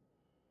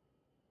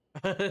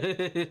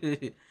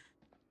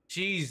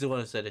 She's the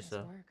one who said it,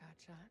 so. Moor got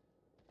shot.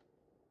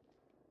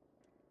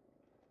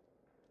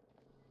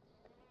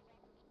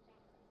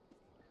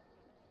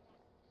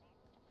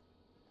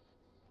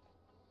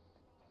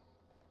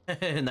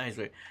 Nice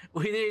way.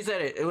 We didn't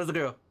said it. It was a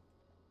girl.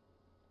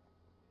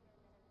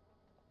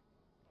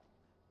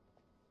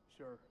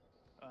 Sir,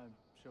 I'm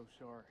so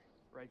sorry.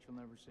 Rachel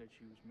never said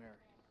she was married.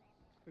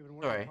 We've been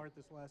working hard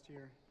this last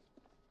year.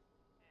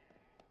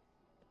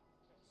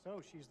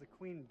 So she's the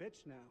queen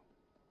bitch now.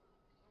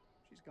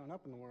 She's gone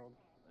up in the world.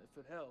 If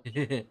it helps,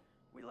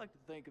 we like to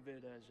think of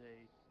it as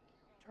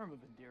a term of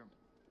endearment.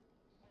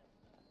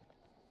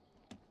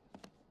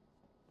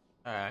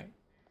 All right.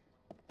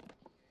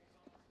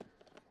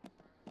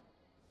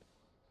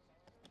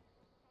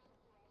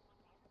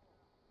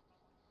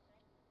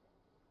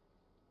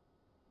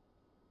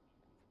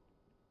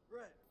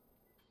 Right.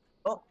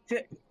 Oh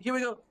shit! Here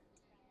we go.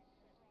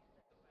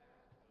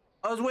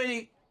 I was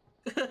waiting.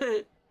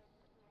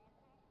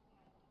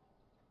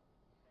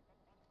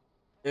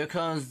 Here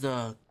comes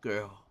the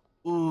girl.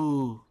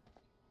 Ooh.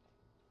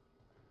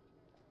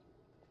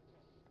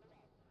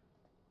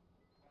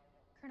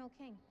 Colonel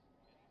King.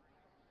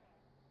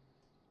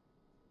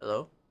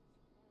 Hello?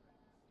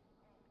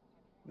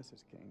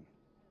 Mrs. King.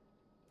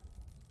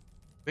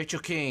 Rachel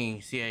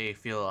King, CIA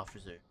field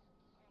officer.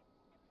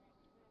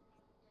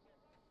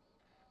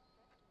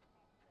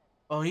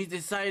 Oh, he's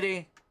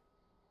deciding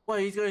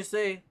what he's gonna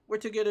say. We're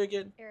together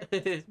again. Eric,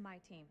 this is my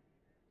team.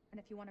 And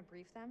if you want to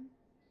brief them,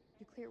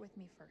 you clear it with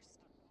me first.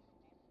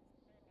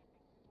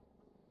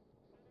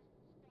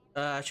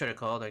 I should have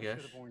called, I guess.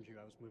 I should have warned you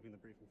I was moving the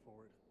briefing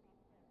forward.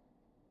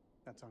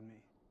 That's on me.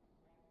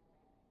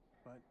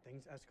 But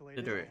things escalated,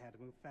 I had to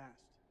move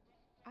fast.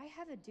 I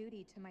have a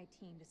duty to my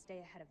team to stay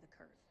ahead of the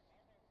curve.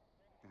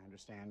 I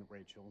understand,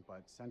 Rachel,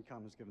 but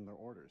CENTCOM has given their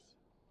orders.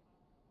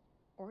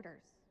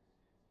 Orders?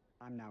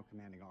 I'm now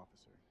commanding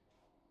officer.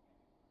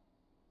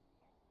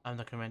 I'm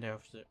the commanding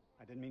officer.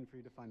 I didn't mean for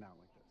you to find out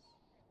like this.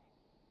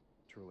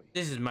 Truly.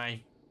 This is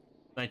my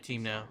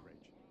team now. Sorry,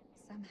 Rachel.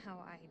 Somehow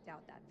I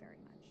doubt that very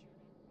much.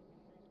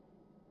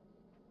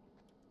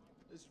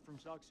 This is from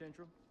SOC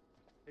Central.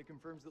 It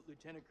confirms that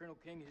Lieutenant Colonel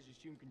King has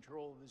assumed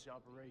control of this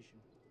operation.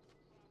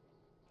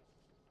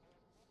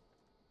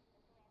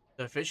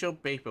 The official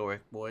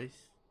paperwork, boys.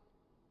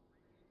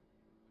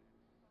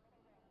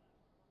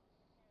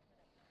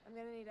 I'm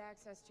gonna need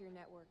access to your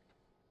network.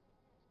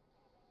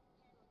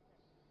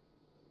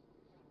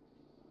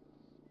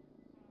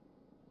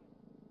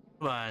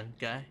 Come on,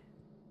 guy.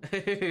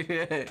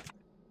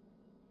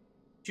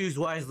 Choose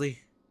wisely.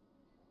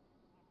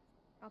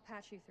 I'll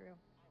patch you through.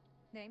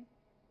 Name?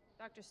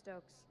 Dr.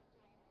 Stokes.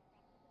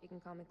 You can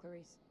call me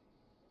Clarice.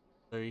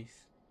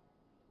 Clarice.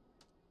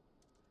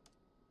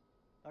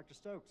 Dr.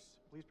 Stokes,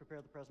 please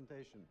prepare the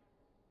presentation.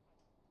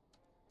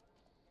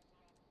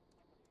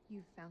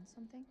 You found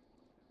something?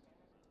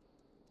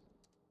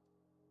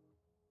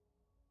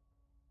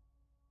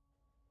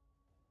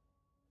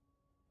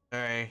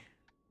 Alright.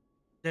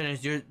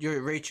 Dennis,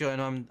 you're Rachel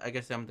and I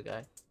guess I'm the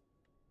guy.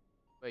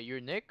 Wait,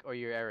 you're Nick or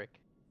you're Eric?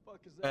 Fuck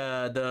is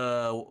that?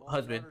 The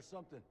husband. Or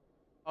something.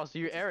 Oh, so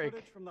you're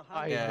Eric. From the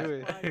Yeah.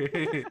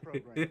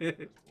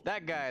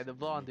 That guy, the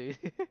blonde dude.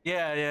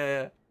 Yeah.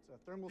 It's a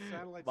thermal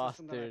satellite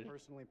system that I Bastard.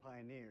 personally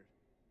pioneered.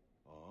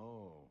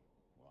 Oh,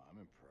 well, I'm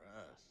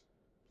impressed.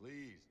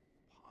 Please,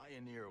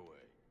 pioneer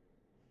away.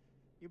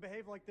 You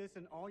behave like this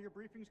in all your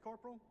briefings,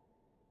 Corporal?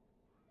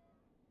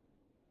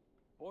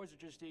 Boys are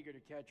just eager to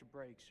catch a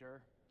break, sir.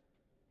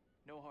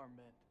 No harm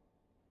meant.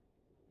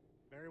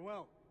 Very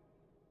well.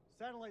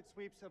 Satellite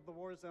sweeps of the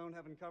war zone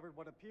have uncovered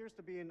what appears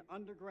to be an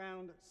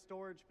underground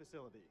storage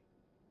facility.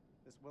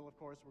 This will, of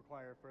course,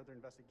 require further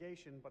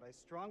investigation, but I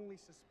strongly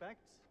suspect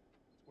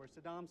it's where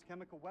Saddam's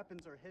chemical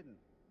weapons are hidden.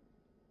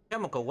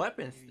 Chemical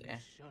weapons? You Yeah.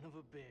 son of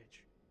a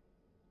bitch.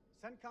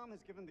 CENTCOM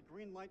has given the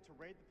green light to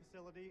raid the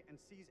facility and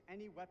seize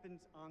any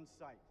weapons on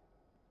site.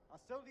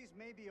 Hostilities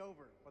may be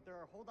over, but there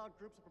are holdout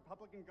groups of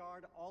Republican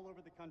Guard all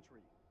over the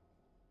country.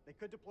 They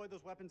could deploy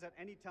those weapons at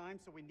any time,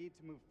 so we need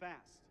to move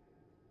fast.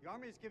 The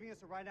Army is giving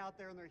us a ride out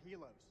there in their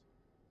helos.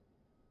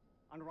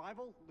 On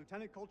arrival,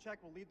 Lieutenant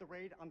Kolchek will lead the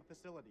raid on the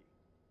facility.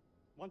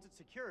 Once it's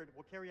secured,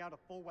 we'll carry out a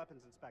full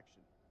weapons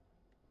inspection.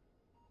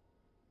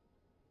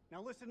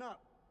 Now listen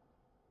up.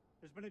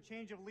 There's been a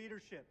change of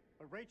leadership,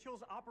 but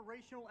Rachel's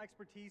operational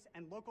expertise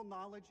and local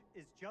knowledge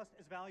is just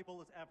as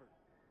valuable as ever.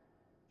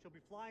 She'll be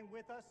flying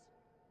with us,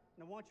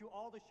 and I want you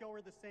all to show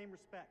her the same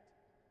respect.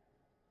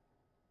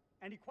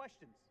 Any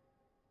questions?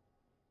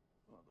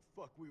 What the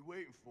fuck we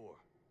waiting for?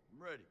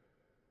 I'm ready.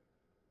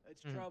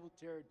 That's trouble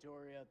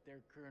territory out there,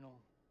 Colonel.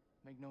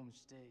 Make no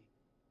mistake.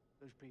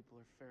 Those people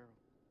are feral.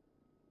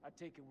 I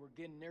take it we're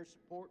getting their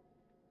support?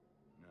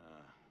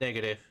 Nah.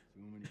 Negative.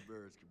 Too many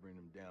birds could bring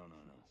them down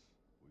on us.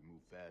 We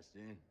move fast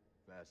in,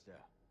 fast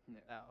out.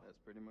 Yeah, that's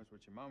pretty much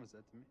what your mama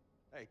said to me.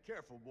 Hey,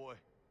 careful, boy.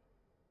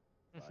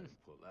 If I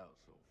didn't pull out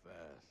so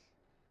fast,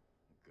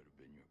 it could have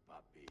been your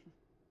poppy.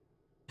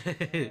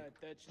 Alright,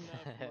 that's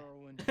enough,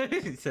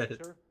 Merwin. He said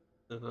it. Sir?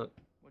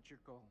 What's your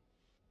call?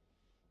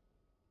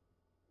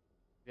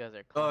 You guys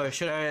are Oh,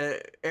 should I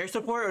air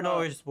support or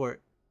no air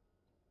support?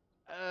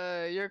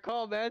 Your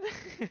call, man.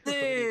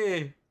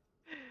 Hey!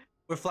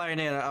 We're flying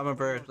in. I'm a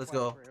bird. Let's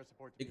go.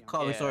 You can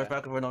call me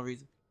SoarinFalcon for no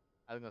reason.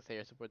 I was gonna say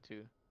air support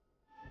too.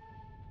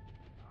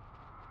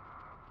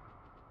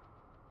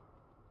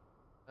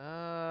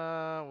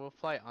 We'll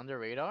fly under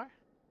radar,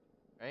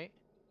 right?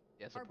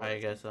 Yes, Our I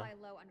birds guess can so. fly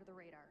low under the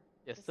radar.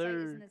 Yes, the site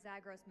is sir. in the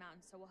Zagros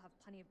Mountains, so we'll have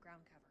plenty of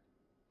ground cover.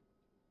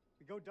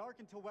 We go dark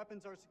until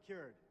weapons are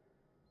secured.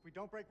 If we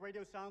don't break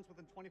radio silence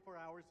within 24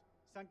 hours,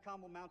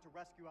 CENTCOM will mount a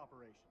rescue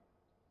operation.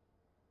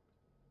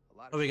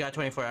 Oh, we got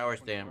 24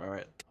 hours, damn.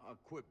 Alright. I'll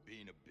quit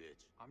being a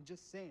bitch. I'm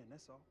just saying,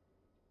 that's all.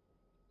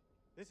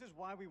 This is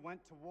why we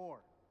went to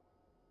war.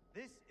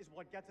 This is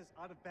what gets us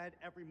out of bed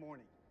every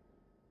morning.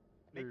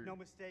 Make no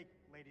mistake,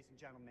 ladies and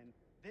gentlemen,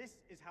 this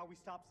is how we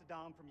stop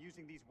Saddam from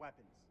using these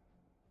weapons.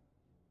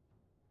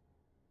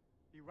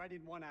 Be ready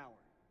in 1 hour.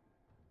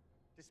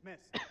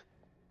 Dismiss.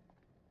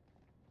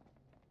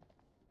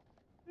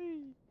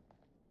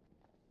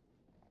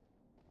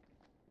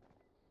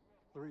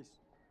 Clarice,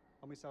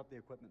 help me set up the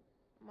equipment.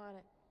 I'm on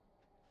it.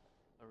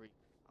 I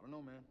don't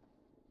know, man.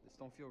 This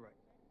don't feel right.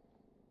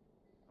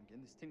 I'm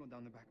getting this tingle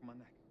down the back of my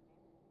neck.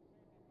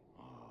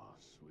 Oh,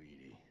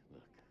 sweetie.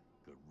 Look,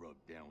 good rub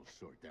down will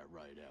sort that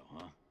right out,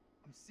 huh?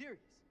 I'm serious.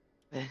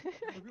 I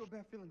have a real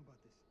bad feeling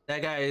about this.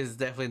 That guy is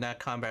definitely not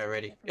combat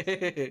ready.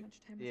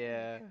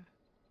 Yeah.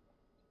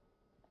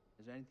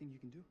 Is there anything you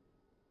can do?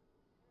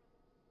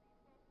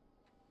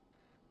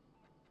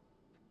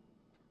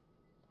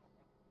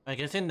 I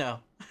guess no.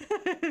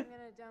 I'm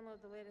gonna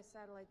download the latest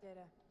satellite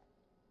data.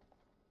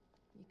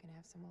 You can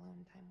have some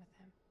alone time with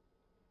him.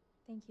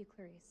 Thank you,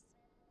 Clarice.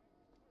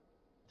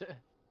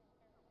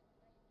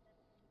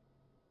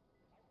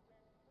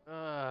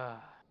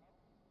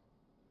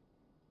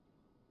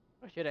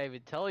 What should I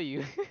even tell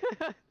you?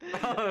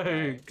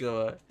 Oh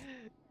god.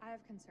 I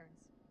have concerns.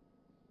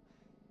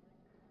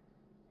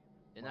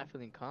 You're not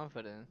feeling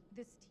confident.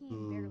 This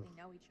team barely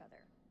know each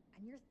other,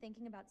 and you're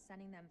thinking about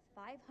sending them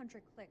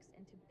 500 clicks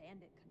into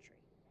bandit country.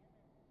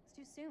 It's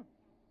too soon.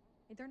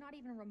 They're not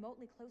even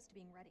remotely close to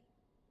being ready.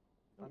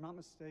 If I'm not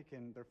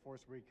mistaken, they're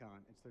force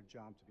recon. It's their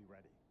job to be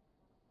ready.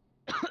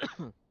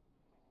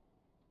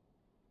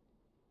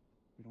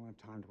 We don't have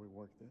time to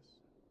rework this.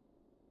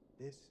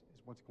 This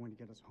is what's going to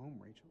get us home,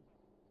 Rachel.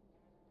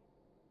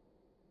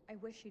 I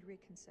wish you'd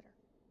reconsider.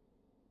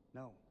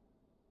 No.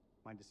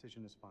 My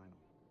decision is final.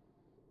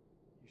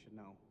 You should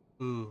know.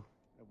 Ooh.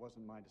 It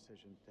wasn't my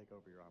decision to take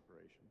over your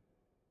operation.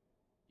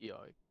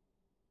 Yeah.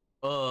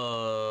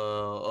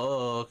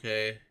 Oh,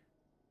 okay.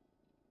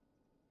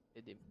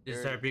 This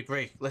is our big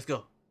break. Let's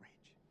go.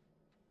 Rach.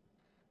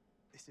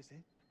 This is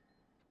it?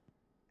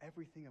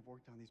 Everything I've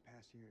worked on these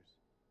past years.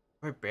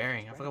 We're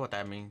bearing. I forgot what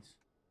that means.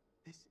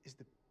 This is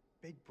the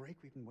big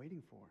break we've been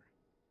waiting for.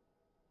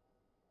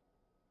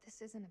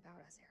 This isn't about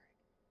us, Eric.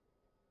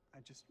 I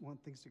just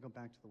want things to go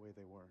back to the way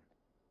they were.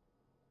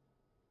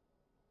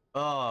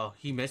 Oh,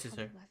 he misses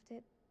How her. we left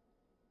it,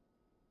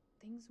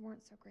 things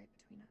weren't so great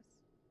between us.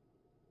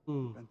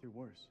 Ooh. Been through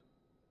worse.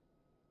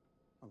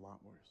 A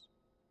lot worse.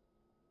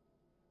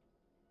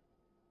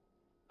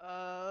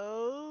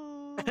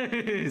 Oh.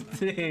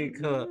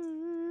 Think,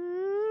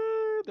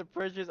 The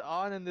pressure's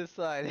on in this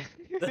side.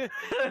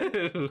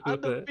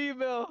 I'm the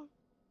female.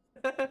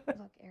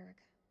 Look, Eric.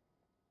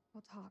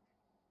 We'll talk.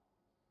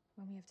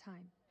 When we have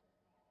time.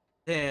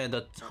 And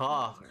the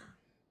talk.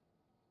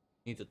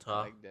 Need to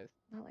talk. Like this.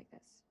 Not like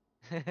this.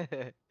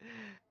 You're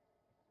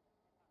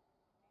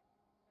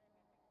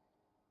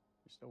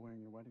still wearing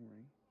your wedding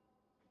ring.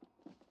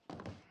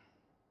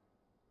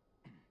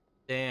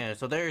 Damn,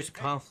 so there's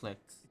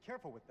conflict. Be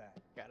careful with that.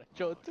 Gotta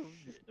show it to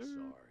Shit, sorry.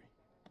 What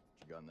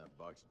you got in that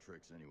box of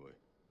tricks anyway?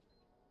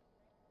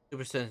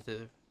 Super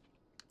sensitive.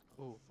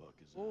 Ooh. Fuck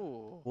is that?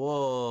 Ooh.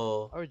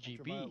 Whoa. RGB.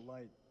 Ultraviolet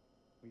light.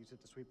 We use it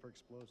to sweep for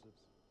explosives.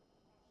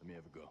 Let me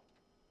have a go.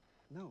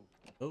 No.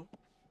 Oh.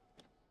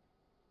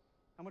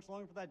 How much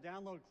longer for that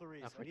download,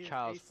 Clarice? Not for I need it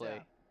child's ASAP.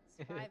 play.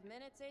 Is 5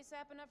 minutes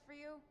ASAP enough for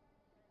you?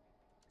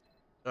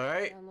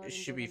 Alright. It Downloading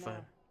should be data fine.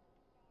 now.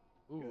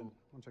 Ooh.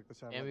 I'll check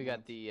this out. And we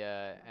got the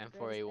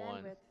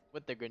M4A1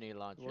 with the grenade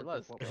launcher.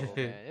 Let's go,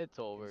 man. It's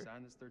over. Can you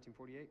sign this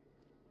 1348?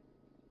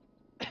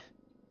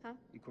 Huh?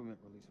 Equipment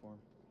release form.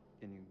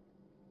 Can you?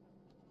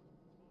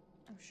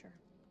 Oh, sure.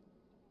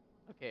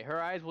 Okay,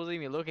 her eyes wasn't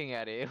even looking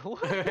at it.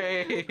 What?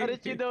 How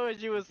did you know when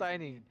she was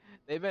signing?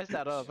 They messed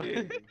that up.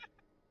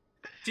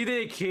 She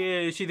didn't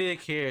care. She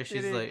didn't care.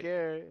 She's didn't like,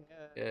 care.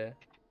 yeah.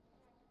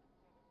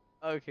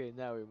 Okay,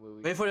 now we're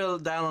moving. Wait for the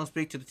download.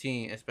 Speak to the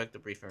team. Expect the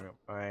briefing room.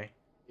 All right.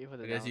 I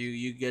guess download.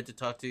 you get to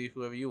talk to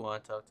whoever you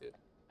want to talk to.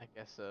 I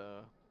guess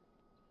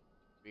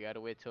we gotta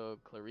wait till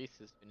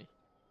Clarice is finished.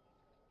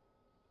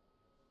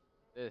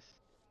 This.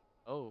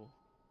 Oh.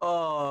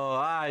 Oh,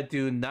 I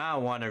do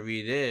not want to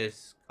read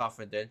this.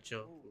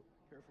 Confidential. Oh,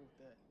 careful with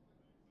that.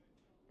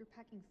 You're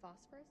packing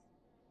phosphorus?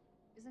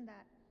 Isn't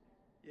that...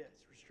 Yeah,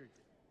 it's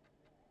restricted.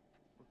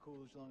 We're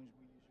cool as long as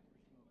we use it for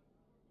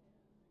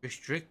smoke.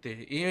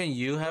 Restricted? Even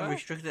you have What?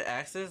 restricted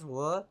access?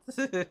 What?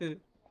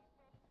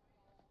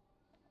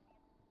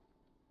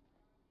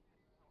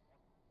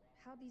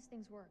 How these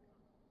things work?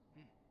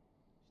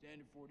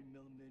 Standard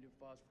 40mm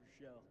phosphor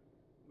shell.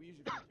 We use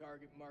it for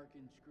target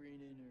marking,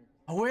 screening,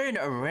 or... We're in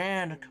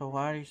Iran,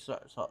 Kawadi. Looks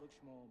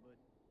small, but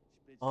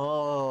spits.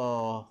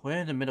 Oh, we're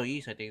in the Middle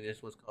East. I think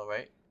this was called,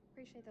 right?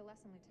 Appreciate the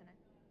lesson,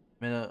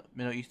 Lieutenant.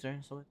 Middle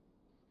Eastern, something.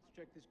 Let's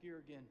check this gear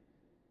again.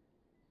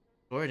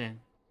 Jordan.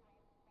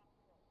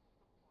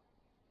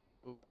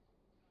 Ooh.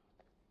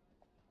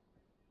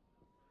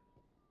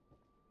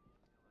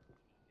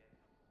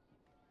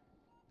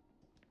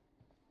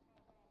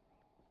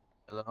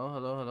 Hello,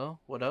 hello, hello.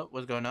 What up?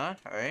 What's going on?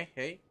 All right,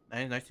 hey,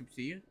 nice to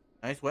see you.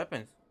 Nice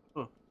weapons.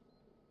 Cool.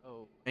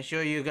 Oh. Make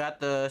sure you got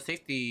the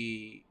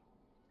safety,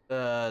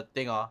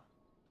 thing off.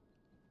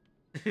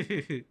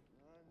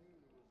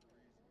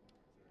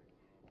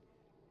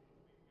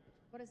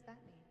 What does that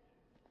mean?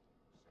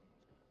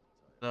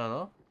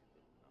 No.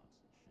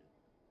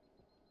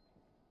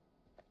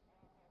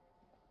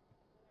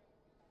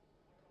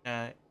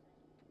 I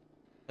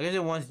guess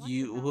it wants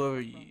you, whoever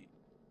you.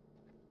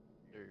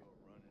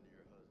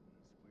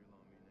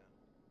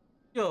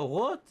 Yo,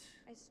 what?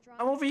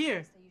 I'm over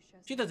here.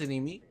 She doesn't need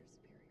me.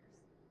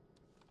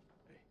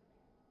 Hey,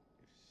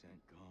 if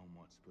CENTCOM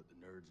wants to put the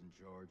nerds in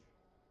charge,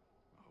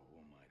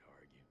 one might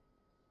argue.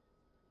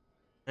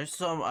 There's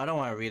some. I don't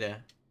want to read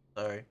that.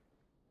 Sorry.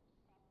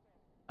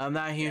 I'm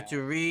not here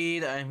to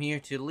read. I'm here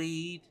to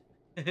lead.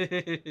 Alright,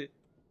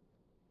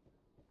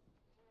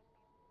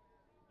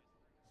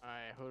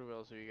 who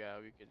else do we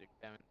got? We could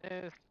examine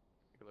this.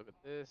 Take a look at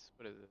this.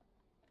 What is it?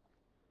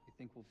 You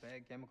think we'll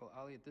bag Chemical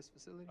Alley at this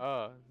facility?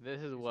 Oh, this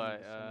is Using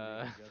what the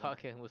Sunday together.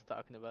 Falcon was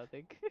talking about, I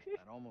think.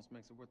 That almost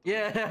makes it worth the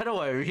Yeah, I don't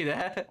want to read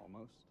that.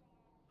 Almost.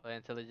 Play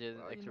intelligence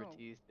Well, you know,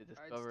 expertise to I'd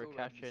discover, still rather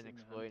capture, and sing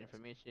the exploit Hunter.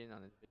 information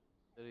on its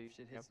facilities. If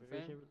shit hits the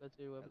Operation fan, related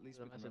to at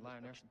least we can massive rely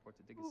on air destruction. support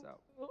to dig us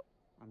out.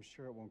 I'm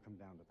sure it won't come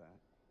down to that.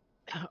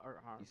 Or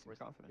harm You seem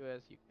forces, confident.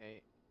 US,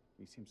 UK.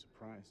 You seem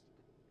surprised.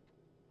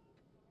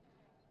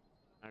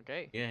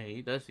 Okay. Yeah,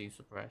 he does seem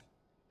surprised.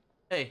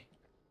 Hey,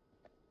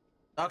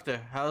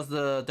 doctor, how's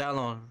the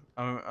download?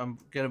 I'm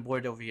getting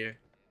bored over here.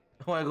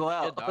 I want to go She's a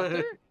out.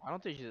 doctor? I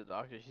don't think she's a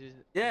doctor. She's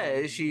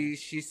Yeah,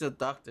 she's a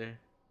doctor.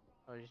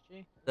 Oh, is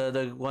she?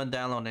 The one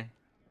downloading.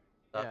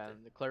 Yeah, Doctor.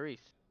 the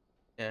Clarice.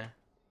 Yeah.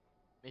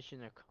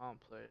 Mission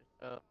accomplished.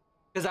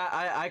 Cause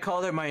I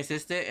called her my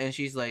assistant and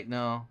she's like,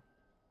 no,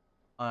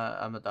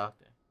 I'm a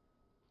doctor.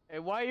 Hey,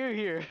 why you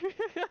here?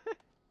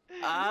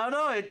 I don't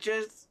know. It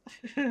just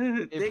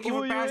thank you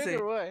for passing.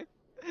 Or what?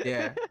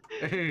 Yeah.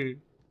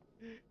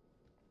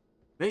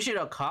 Mission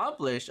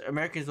accomplished.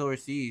 Americans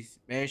overseas.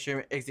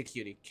 Management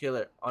executed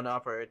killer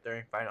unoperated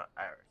during final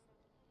hours.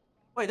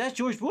 Wait, that's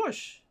George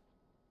Bush.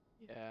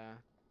 Yeah,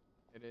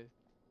 it is.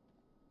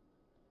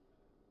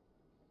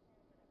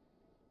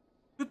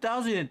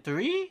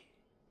 2003?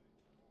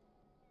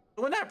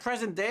 We're not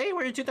present day?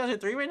 We're in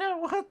 2003 right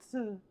now? What?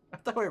 I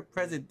thought we were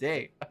present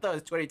day. I thought it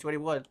was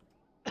 2021.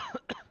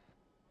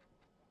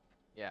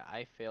 Yeah,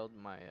 I failed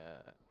my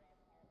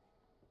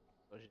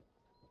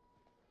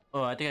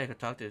Oh, I think I could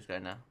talk to this guy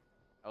now.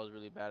 I was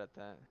really bad at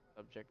that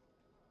subject.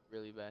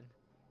 Really bad.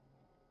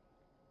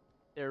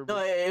 No,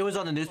 it was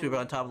on the newspaper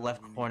on top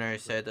left corner.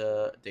 It said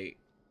date.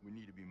 We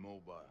need to be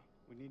mobile.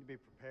 We need to be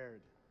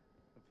prepared.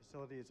 The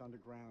facility is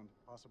underground,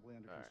 possibly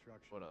under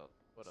construction. What else?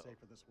 What else?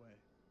 Safer this way.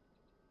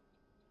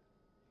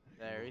 Is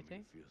that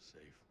everything? Feel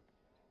safe.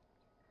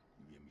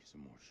 You give me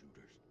some more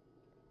shooters.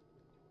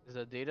 Is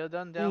the data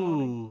done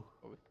downloading? Ooh.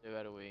 Or we still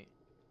gotta wait?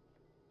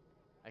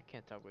 I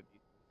can't talk with you.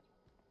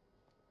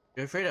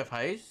 You're afraid of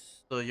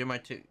heights? So you're my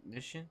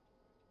technician?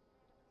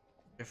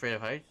 You're afraid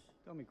of heights?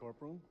 Tell me,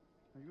 Corporal,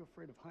 are you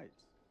afraid of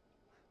heights?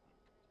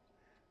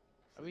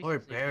 Are we Or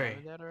examined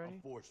Barry. that already?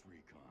 A force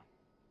recon.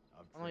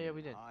 I've Oh yeah,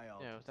 we trained did. high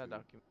Yeah, it was that altitude,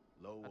 document.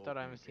 low I thought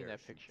I opening haven't seen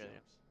that parachute picture.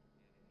 jumps.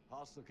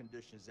 Hostile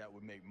conditions that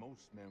would make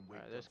most men wake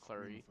Alright, there's up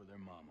screaming Clary. for their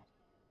mama.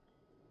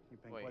 You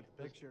paint Wait, quite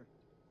the picture.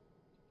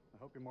 I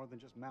hope you're more than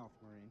just mouth,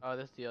 Marine. Oh,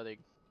 that's the other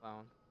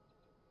clown.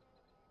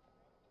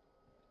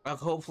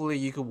 Hopefully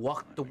you can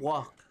walk the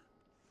walk.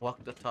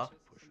 Walk the talk.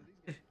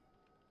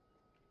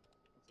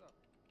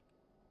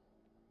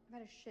 I've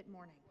had a shit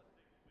morning.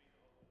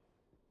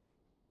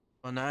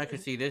 Well, now I can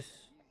see this.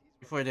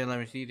 Before they let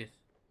me see this.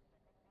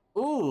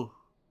 Ooh!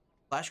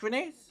 Flash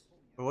grenades?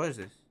 Or what is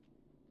this?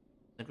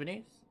 The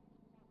grenades?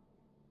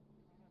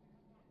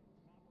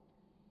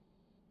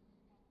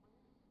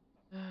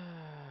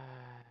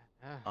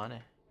 On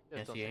it.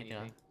 Can't see anything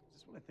on it. Is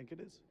this what I think it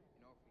is?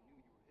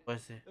 What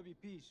is it?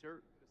 WP, sir.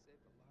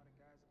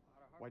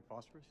 White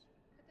phosphorus?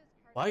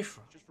 White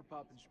phosphorus? Just for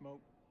popping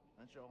smoke.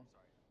 That's all.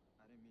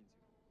 I didn't mean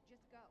to.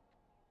 Just go.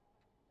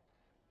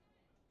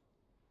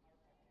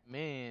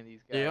 Man, these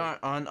guys. They aren't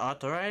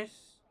unauthorized?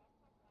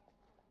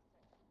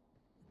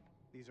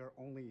 These are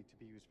only to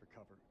be used for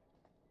cover.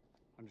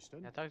 Understood?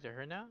 Can I talk to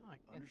her now? I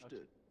can't.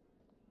 Understood.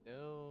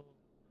 No.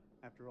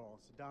 After all,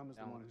 Saddam is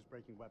the one who's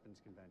breaking weapons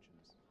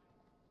conventions,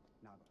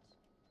 not us.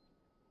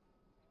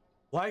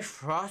 White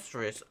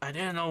phosphorus? I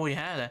didn't know we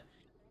had it.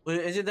 Wait,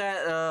 is it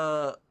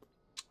that,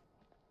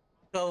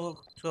 12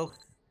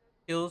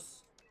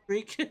 kills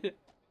streak?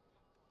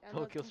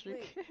 12 kill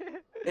streak?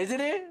 Isn't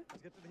it?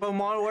 From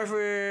Modern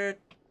Warfare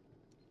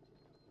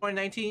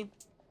 2019?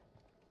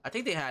 I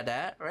think they had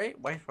that, right?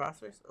 White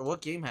phosphorus? Or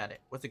what game had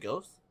it? Was it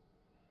Ghost?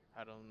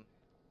 I don't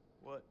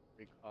What?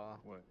 recall.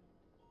 What?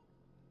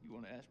 You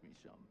want to ask me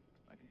something?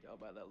 I can tell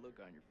by that look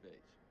on your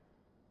face.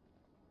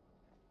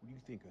 What do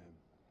you think of him?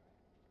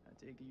 I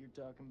take it you're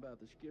talking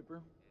about the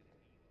skipper?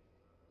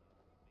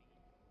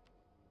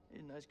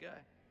 He's a nice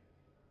guy.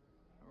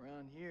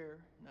 Around here,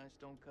 nice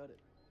don't cut it.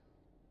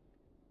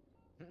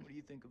 What do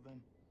you think of him?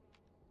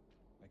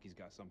 Like he's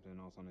got something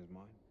else on his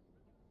mind?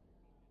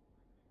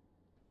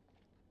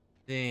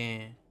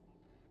 Damn.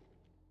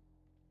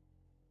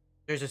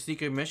 There's a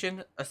secret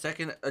mission? A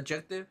second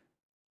objective?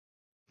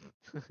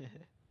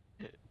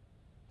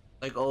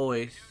 Like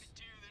always.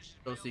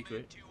 So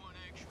secret.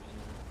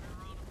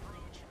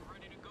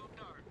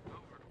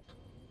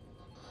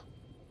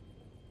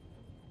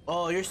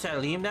 Oh, you're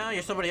Salim now?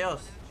 You're somebody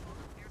else.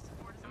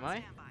 Am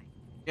I?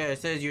 Yeah, it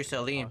says you're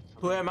Salim.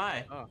 Who am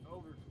I? Oh,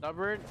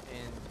 stubborn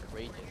and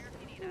courageous.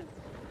 See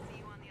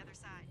you on the other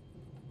side.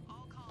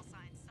 All call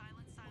signs,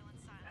 silence,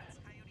 silence, silence.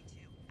 Coyote 2,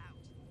 out.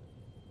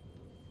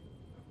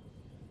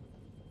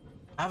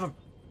 I have a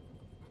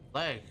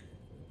leg.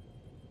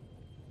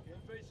 Get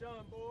face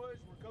on, boys.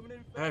 We're coming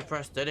in I have a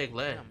prosthetic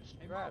leg.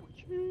 Hey, Mom,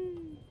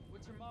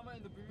 what's your mama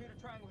and the Bermuda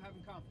Triangle have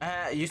in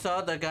common? You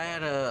saw the guy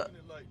had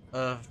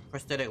a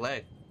prosthetic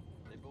leg.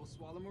 They both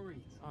swallow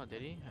Marines. Oh,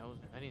 did he?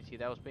 I didn't see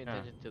that. I was paying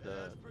attention to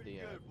the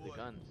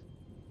guns.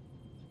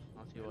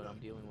 I'll see what I'm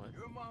dealing with.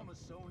 Your mama's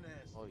so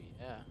nasty. Oh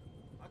yeah.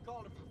 I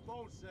called her for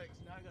phone sex,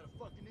 now I got a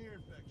fucking ear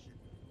infection.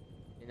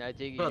 And I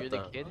take it What you're the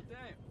the- kid?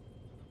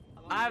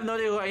 I have no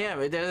idea who I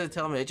am. It doesn't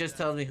tell me. It just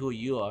tells me who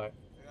you are.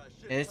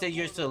 And it says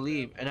you're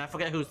Salim, and I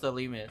forget who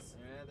Salim is.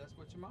 Yeah, that's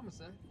what your mama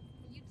said.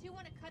 You two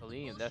want to cut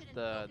Salim, the that's bullshit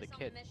and the focus on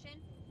kid. the mission?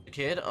 The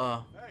kid?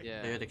 Oh,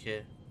 Yeah. you're the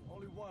kid.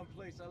 Only one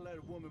place I let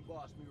a woman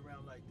boss me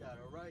around like that,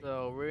 alright?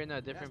 So we're in a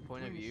different That's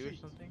point of between view or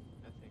sheets. something?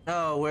 I think.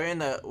 No, we're in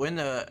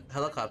the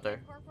helicopter.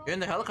 You're in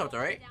the helicopter,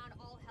 right?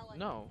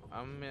 No,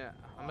 I'm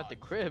at the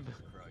crib.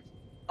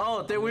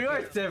 Oh, then we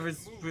are seven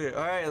spirit.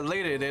 All right,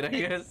 later then I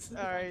guess.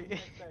 All right.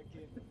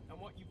 I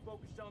want you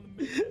focused on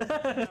the mission.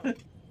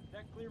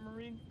 That clear,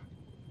 Marine?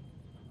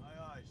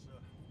 Aye, aye,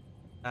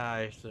 sir.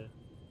 Alright, sir.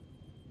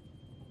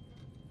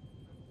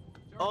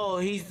 Oh,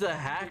 he's the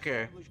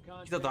hacker.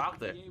 He's a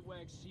doctor.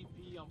 AWAC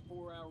CP on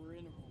 4-hour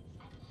intervals.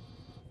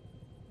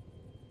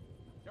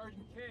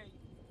 Sergeant K,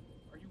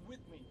 are you with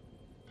me?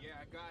 Yeah,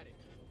 I got it.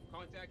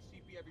 Contact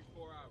CP every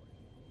 4 hours.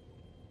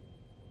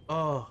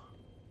 Oh.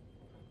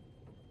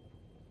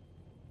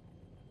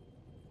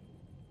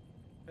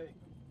 Hey,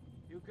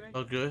 you okay?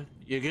 Oh, good.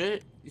 You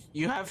good?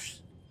 You have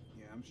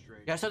Yeah, I'm straight.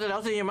 you got something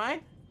else in your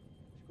mind?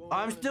 Oh,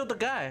 I'm still the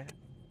guy.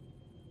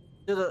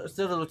 Still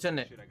the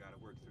lieutenant. Shit I gotta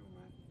work through,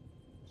 man.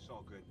 It's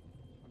all good.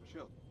 I'm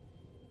chill.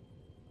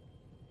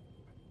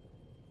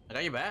 I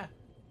got your back.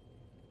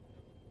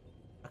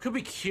 I could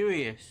be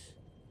curious,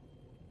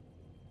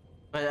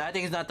 but I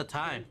think it's not the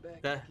time.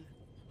 That-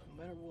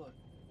 No matter what,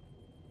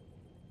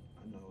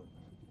 I know it,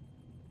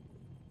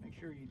 man. make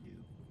sure you do.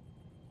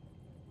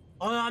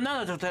 Oh no, I'm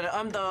not the lieutenant.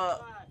 I'm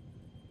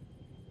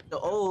the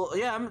old.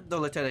 Yeah, I'm the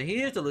lieutenant.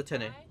 He is the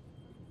lieutenant.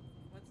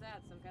 What's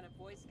that? Some kind of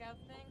Boy Scout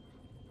thing?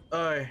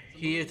 Or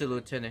he is the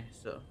lieutenant.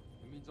 So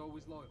It means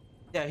always loyal.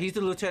 yeah, he's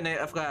the lieutenant.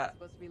 I forgot.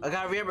 I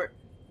gotta remember.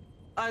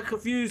 I'm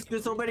confused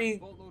because so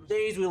many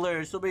days we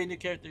learned, so many new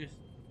characters.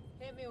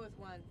 Hit me with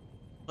one.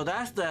 So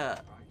that's the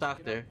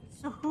doctor.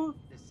 So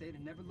They say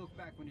to never look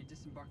back when you're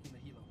disembarking the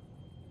helo.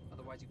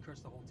 Otherwise, you curse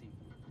the whole team.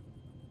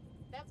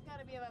 That's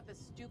gotta be about the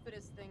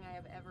stupidest thing I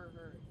have ever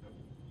heard.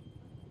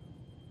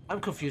 I'm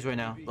confused right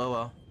now. Oh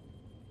well.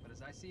 But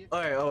as I see it,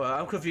 Alright, oh well,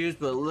 I'm confused,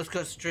 but let's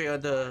go straight on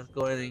the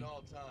going. At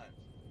all times.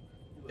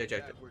 You Yeah, look check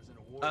it. backwards in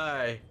a war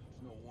Aye. zone,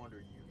 it's no wonder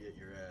you get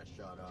your ass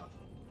shot off.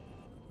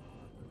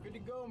 Good to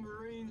go,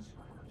 Marines.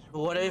 But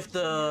what if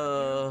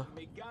the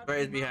May God threat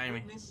is be my behind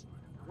me? witness.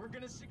 We're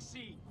gonna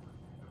succeed.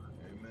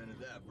 Amen to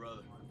that,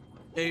 brother.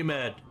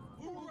 Amen.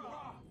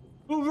 Hoorah!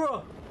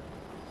 Hoorah!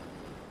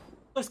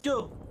 Let's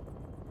go.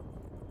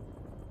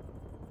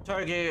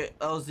 Target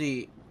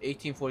LZ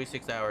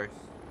 1846 hours.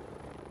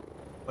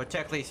 Or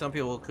technically, some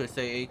people could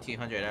say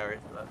 1800 hours,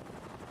 but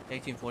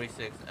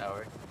 1846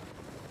 hours.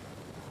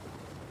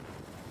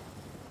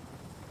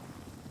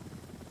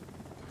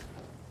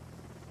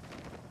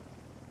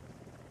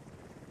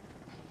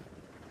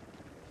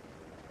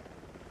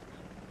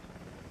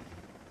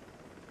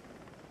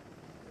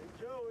 Hey,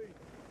 Joey.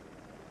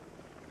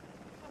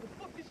 How the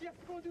fuck did you have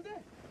to go and do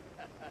that?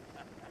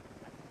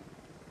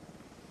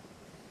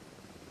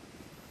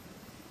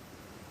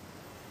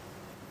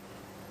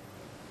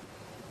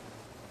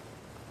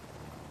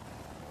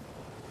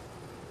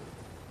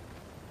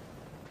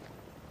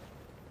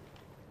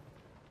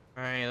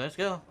 Alright, let's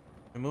go.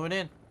 We're moving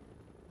in.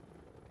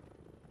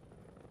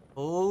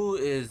 Who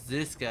is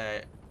this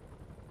guy?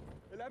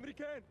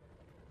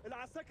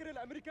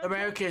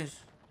 Americans.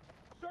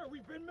 Sir,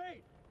 we've been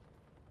made.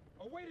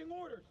 Awaiting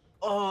orders.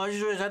 Oh, I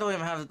just realized I don't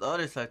even have the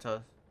other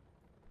subtitles.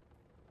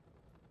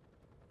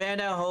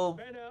 Fan out, hold.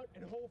 Fan out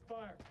and hold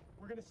fire.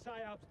 We're gonna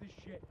psyops this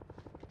shit.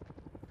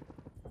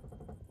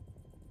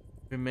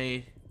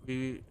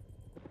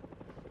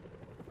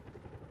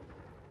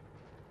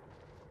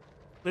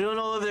 We don't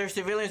know if they're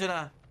civilians or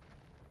not.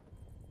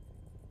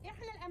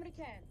 احنا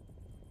الامريكان.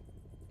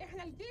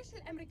 احنا الجيش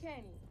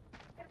الامريكاني.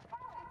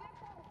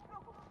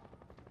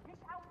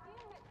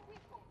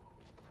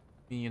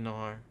 You know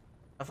her.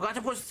 I forgot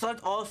to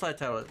put all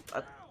subtitles.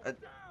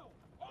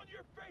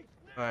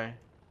 Alright.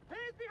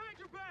 Hands behind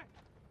your back.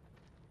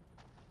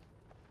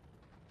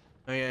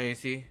 Oh yeah, you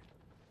see.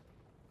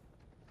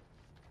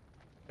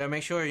 Gotta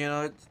make sure, you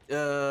know,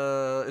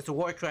 it's a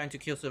war crime to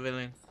kill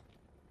civilians.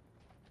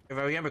 If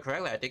I remember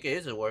correctly, I think it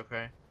is a war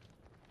crime.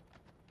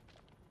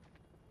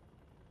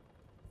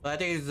 But I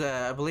think it's,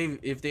 I believe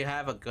if they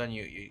have a gun,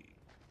 you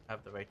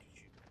have the right to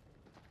shoot.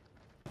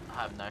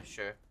 I'm not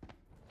sure.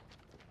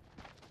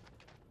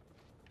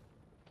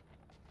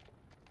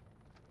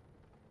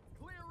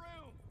 Clear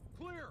room.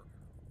 Clear.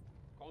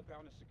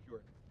 Compound is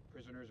secured.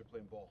 Prisoners are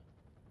playing ball.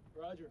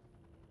 Roger.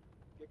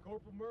 Get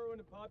Corporal Merwin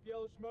to pop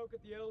yellow smoke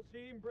at the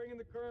LC and bring in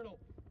the Colonel.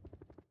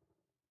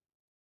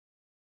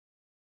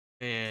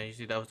 Yeah, you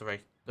see, that was the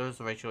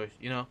right choice,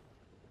 you know.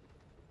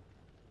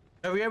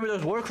 I remember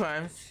those war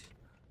crimes.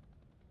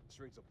 This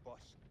raid's a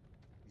bust.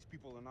 These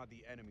people are not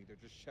the enemy, they're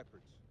just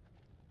shepherds.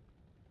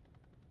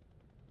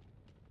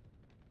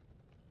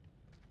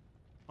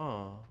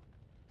 Oh.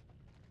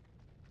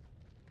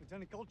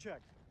 Lieutenant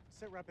Kolchek,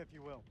 sit rep if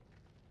you will.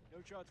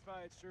 No shots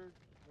fired, sir.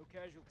 No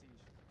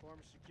casualties. Farm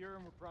is secure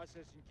and we're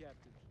processing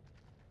captives.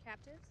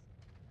 Captives?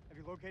 Have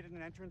you located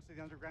an entrance to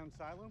the underground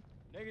silo?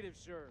 Negative,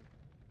 sir.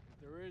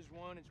 If there is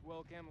one, it's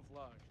well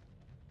camouflaged.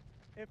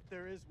 If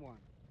there is one.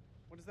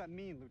 What does that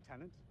mean,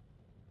 Lieutenant?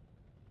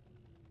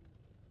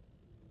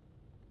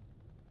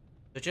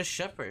 They're just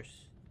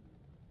shepherds.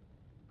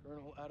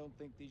 Colonel, I don't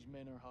think these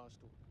men are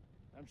hostile.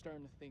 I'm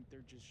starting to think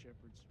they're just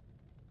shepherds.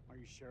 Are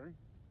you sure?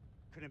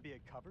 Couldn't it be a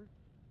cover?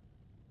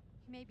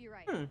 You may be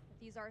right. If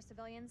these are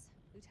civilians,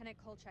 Lieutenant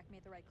Kolchek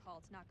made the right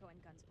call to not go in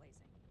guns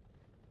blazing.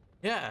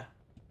 Yeah.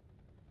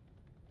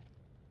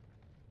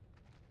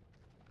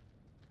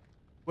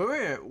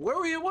 Where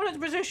were you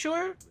 100%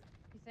 sure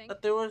You think?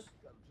 that there was?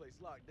 Got the place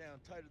locked down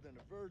tighter than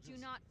a virgin. Do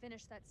not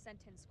finish that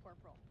sentence,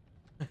 Corporal.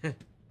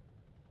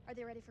 Are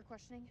they ready for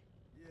questioning?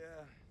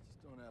 Yeah,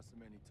 just don't ask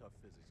them any tough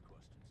physics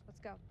questions. Let's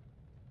go.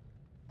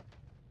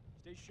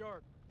 Stay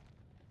sharp.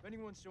 If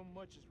anyone so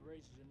much as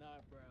raises an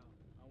eyebrow,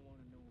 I want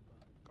to know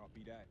about it.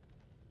 Copy that.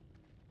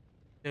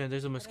 Yeah,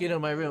 there's a mosquito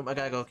in my room. I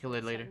gotta go kill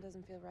it later. Something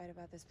doesn't feel right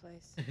about this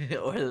place.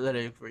 Or let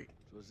it free.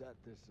 So is that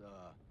this,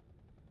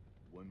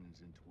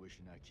 women's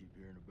intuition I keep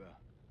hearing about?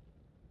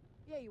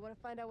 Yeah, you want to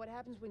find out what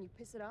happens when you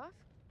piss it off?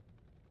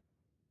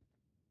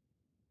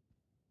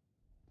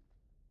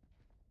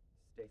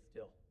 Stay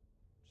still.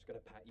 Just gonna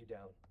pat you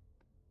down.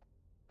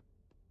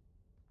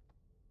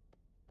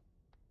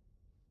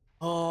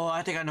 Oh,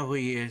 I think I know who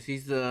he is.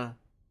 He's the...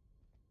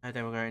 I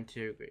think we're going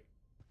to agree.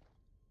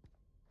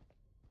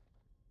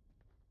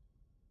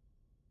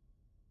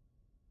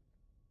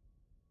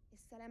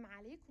 السلام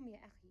عليكم يا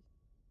أخي.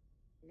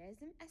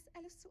 لازم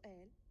أسأل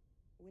السؤال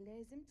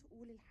ولازم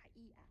تقول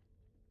الحقيقة.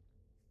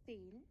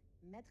 فين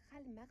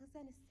مدخل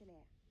مخزن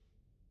السلاح؟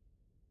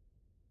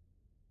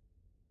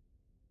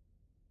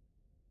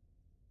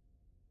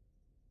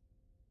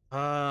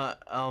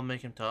 I'll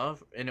make him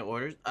tough. Any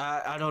orders?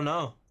 I don't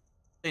know.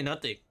 Say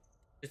nothing.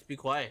 Just be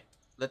quiet.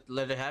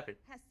 Let it happen.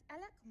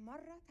 هسألك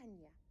مرة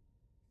تانية.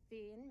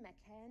 فين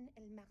مكان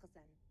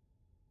المخزن؟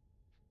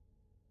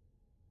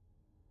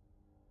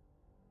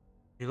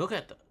 You look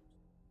at that.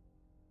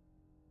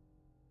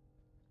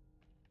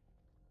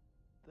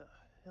 The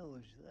hell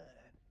is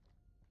that?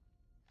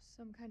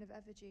 Some kind of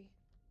effigy.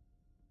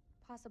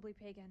 Possibly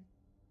pagan.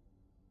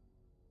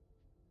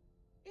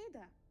 إيه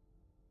ده؟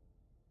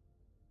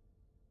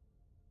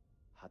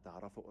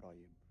 هتعرفوا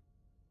قريب.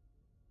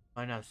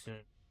 Find out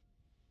soon.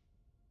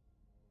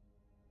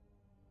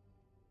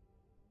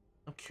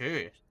 I'm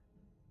curious.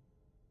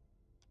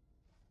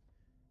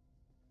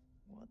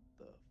 What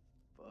the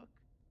fuck?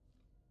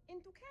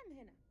 انتوا كام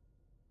هنا؟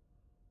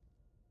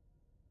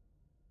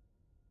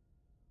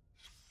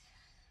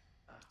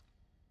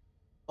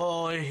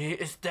 Oh, he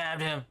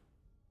stabbed him.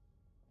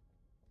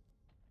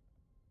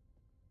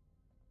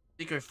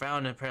 Secret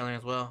found apparently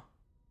as well.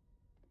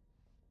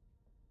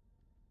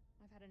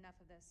 I've had enough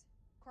of this.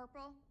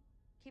 Corporal,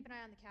 keep an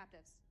eye on the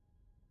captives.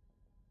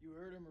 You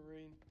heard her,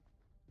 Marine.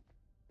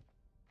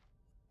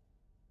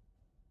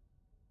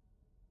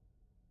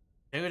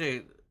 Maybe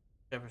they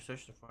never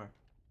searched the farm.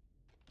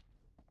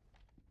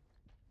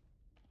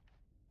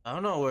 I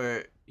don't know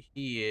where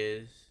he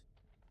is.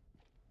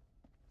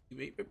 You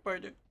made me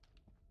partner.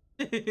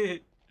 I'm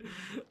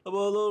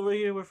all over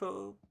here with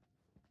oh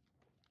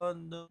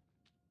no.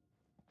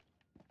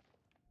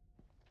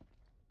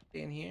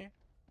 In here.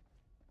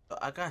 Oh,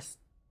 I got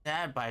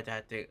stabbed by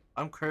that thing.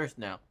 I'm cursed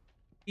now.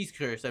 He's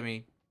cursed, I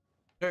mean.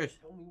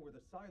 Cursed. Tell me where the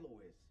silo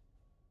is.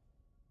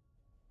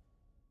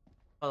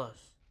 Tell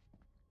us.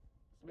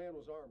 This man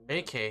was armed.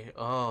 AK,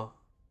 oh.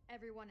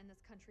 Everyone in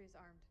this country is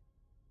armed.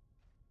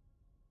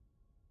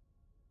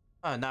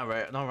 Oh, not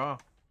right, not wrong.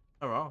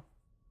 Not wrong.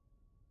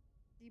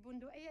 دي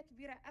بندقية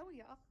كبيرة قوي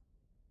يا أخ.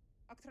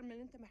 أكتر من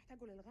اللي أنت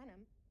محتاجه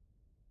للغنم.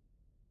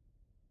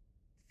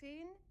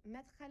 فين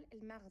مدخل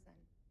المخزن؟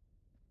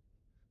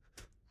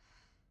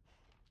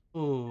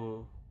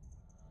 Ooh.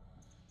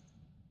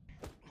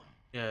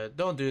 Yeah,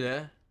 don't do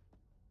that.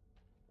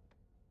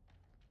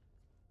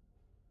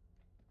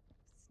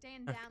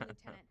 Stand down,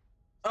 Lieutenant.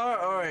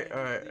 Alright.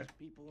 These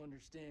people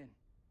understand.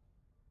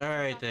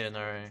 Alright then,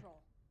 alright.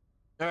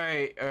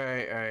 Alright.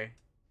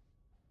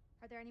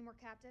 Are there any more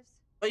captives?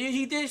 But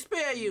he did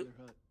spare you.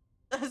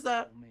 That's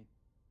not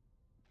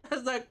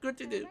good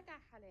to do. راجع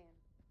حاليا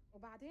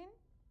وبعدين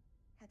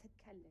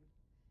هتتكلم.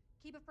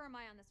 Keep a firm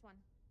eye on this one.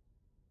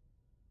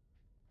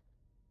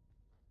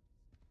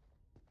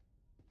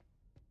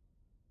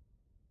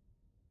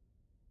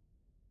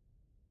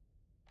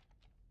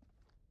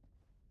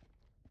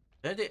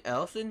 Is there anything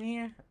else in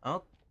here?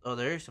 Oh,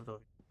 there is something.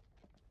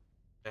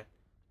 Okay.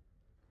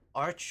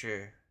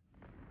 Archer.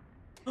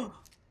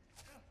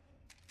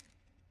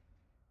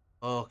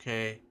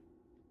 Okay.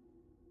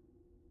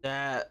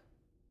 That.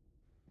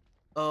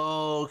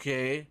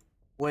 Okay.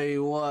 Wait,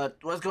 what?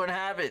 What's going to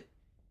happen?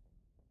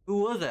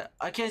 Who was that?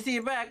 I can't see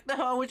it back. No,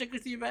 I wish I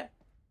could see it back.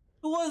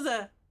 Who was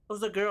that?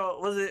 Was a girl?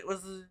 Was it?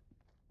 Was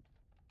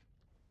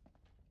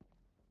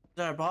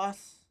that our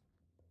boss?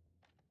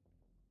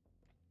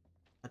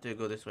 I have to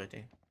go this way, I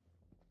think.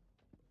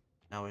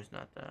 No, it's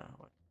not the.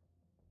 What?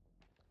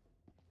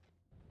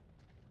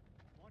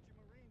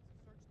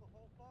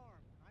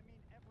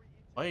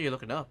 Why are you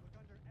looking up?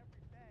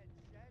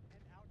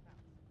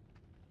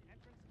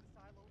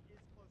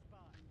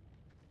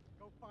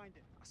 Find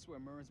it. I swear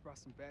Merrin's brought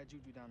some bad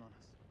juju down on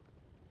us.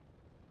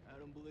 I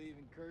don't believe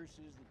in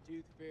curses, the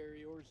Tooth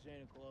Fairy, or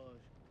Santa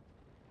Claus.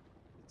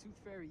 The Tooth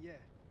Fairy,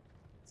 yeah.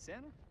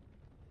 Santa?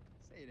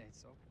 Say it ain't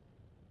so.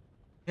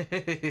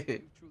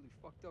 You truly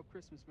fucked up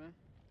Christmas, man.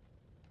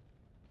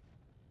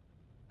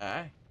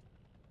 Alright.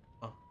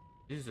 Oh,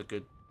 this is a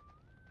good.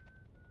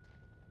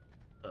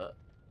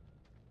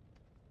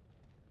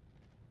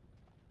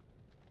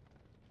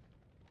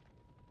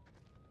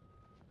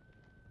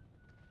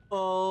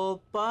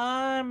 All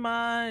by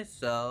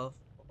myself.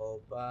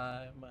 All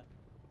by my.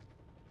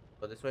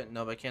 Go this way?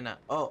 No, but I cannot.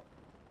 Oh,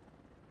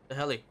 the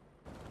heli.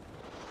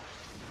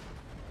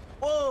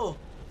 Whoa!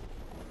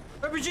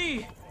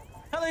 RPG!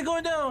 Heli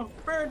going down!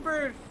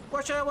 Bird!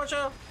 Watch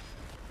out!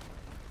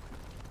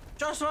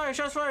 Shots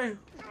fired!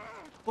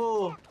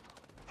 Whoa!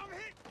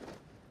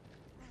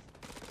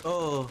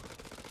 Oh!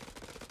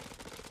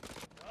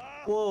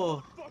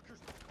 Whoa!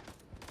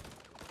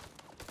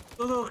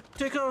 Go!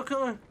 Take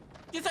cover!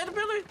 Get inside the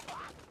building!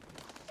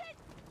 Shit!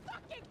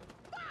 Fucking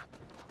fuck!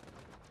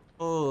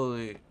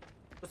 Holy!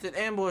 What's an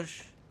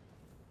ambush?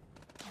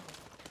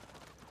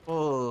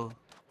 Oh!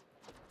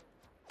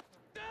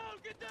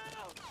 Get down!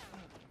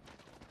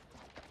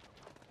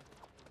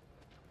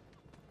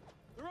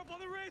 They're up on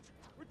the ridge!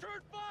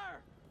 Return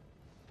fire!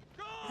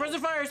 Go! Suppress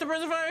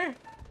the fire!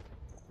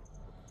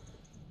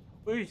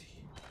 Where is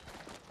he?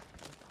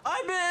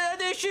 I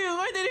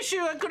didn't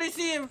shoot! I couldn't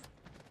see him!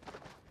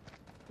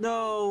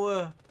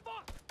 No!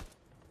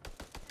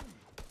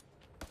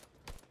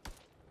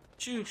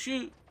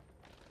 Shoot!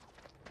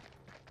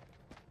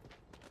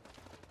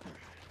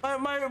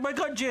 My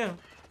gun jam!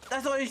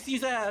 That's all he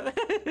used to have!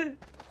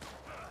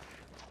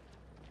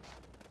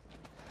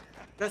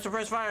 That's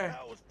suppress fire!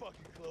 That was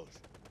fucking close.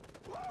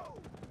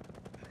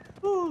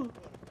 Woo!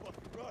 What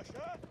a fucking rush,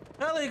 huh?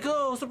 Heli,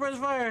 go! Suppress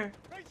fire!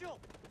 Rachel!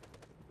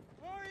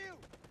 Where are you?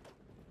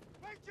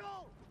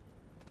 Rachel!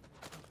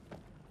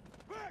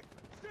 Back!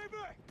 Stay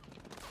back!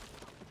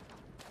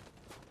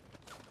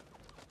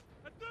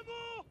 At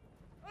demo!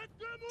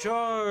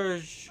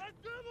 Charge!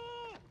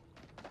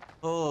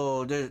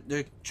 Oh,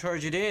 they're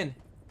charging in.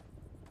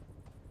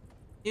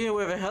 Even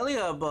with a heli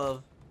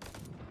above.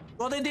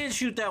 Well, they did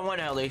shoot that one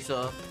heli,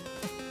 so.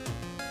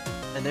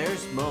 And there's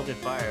smoke and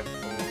fire.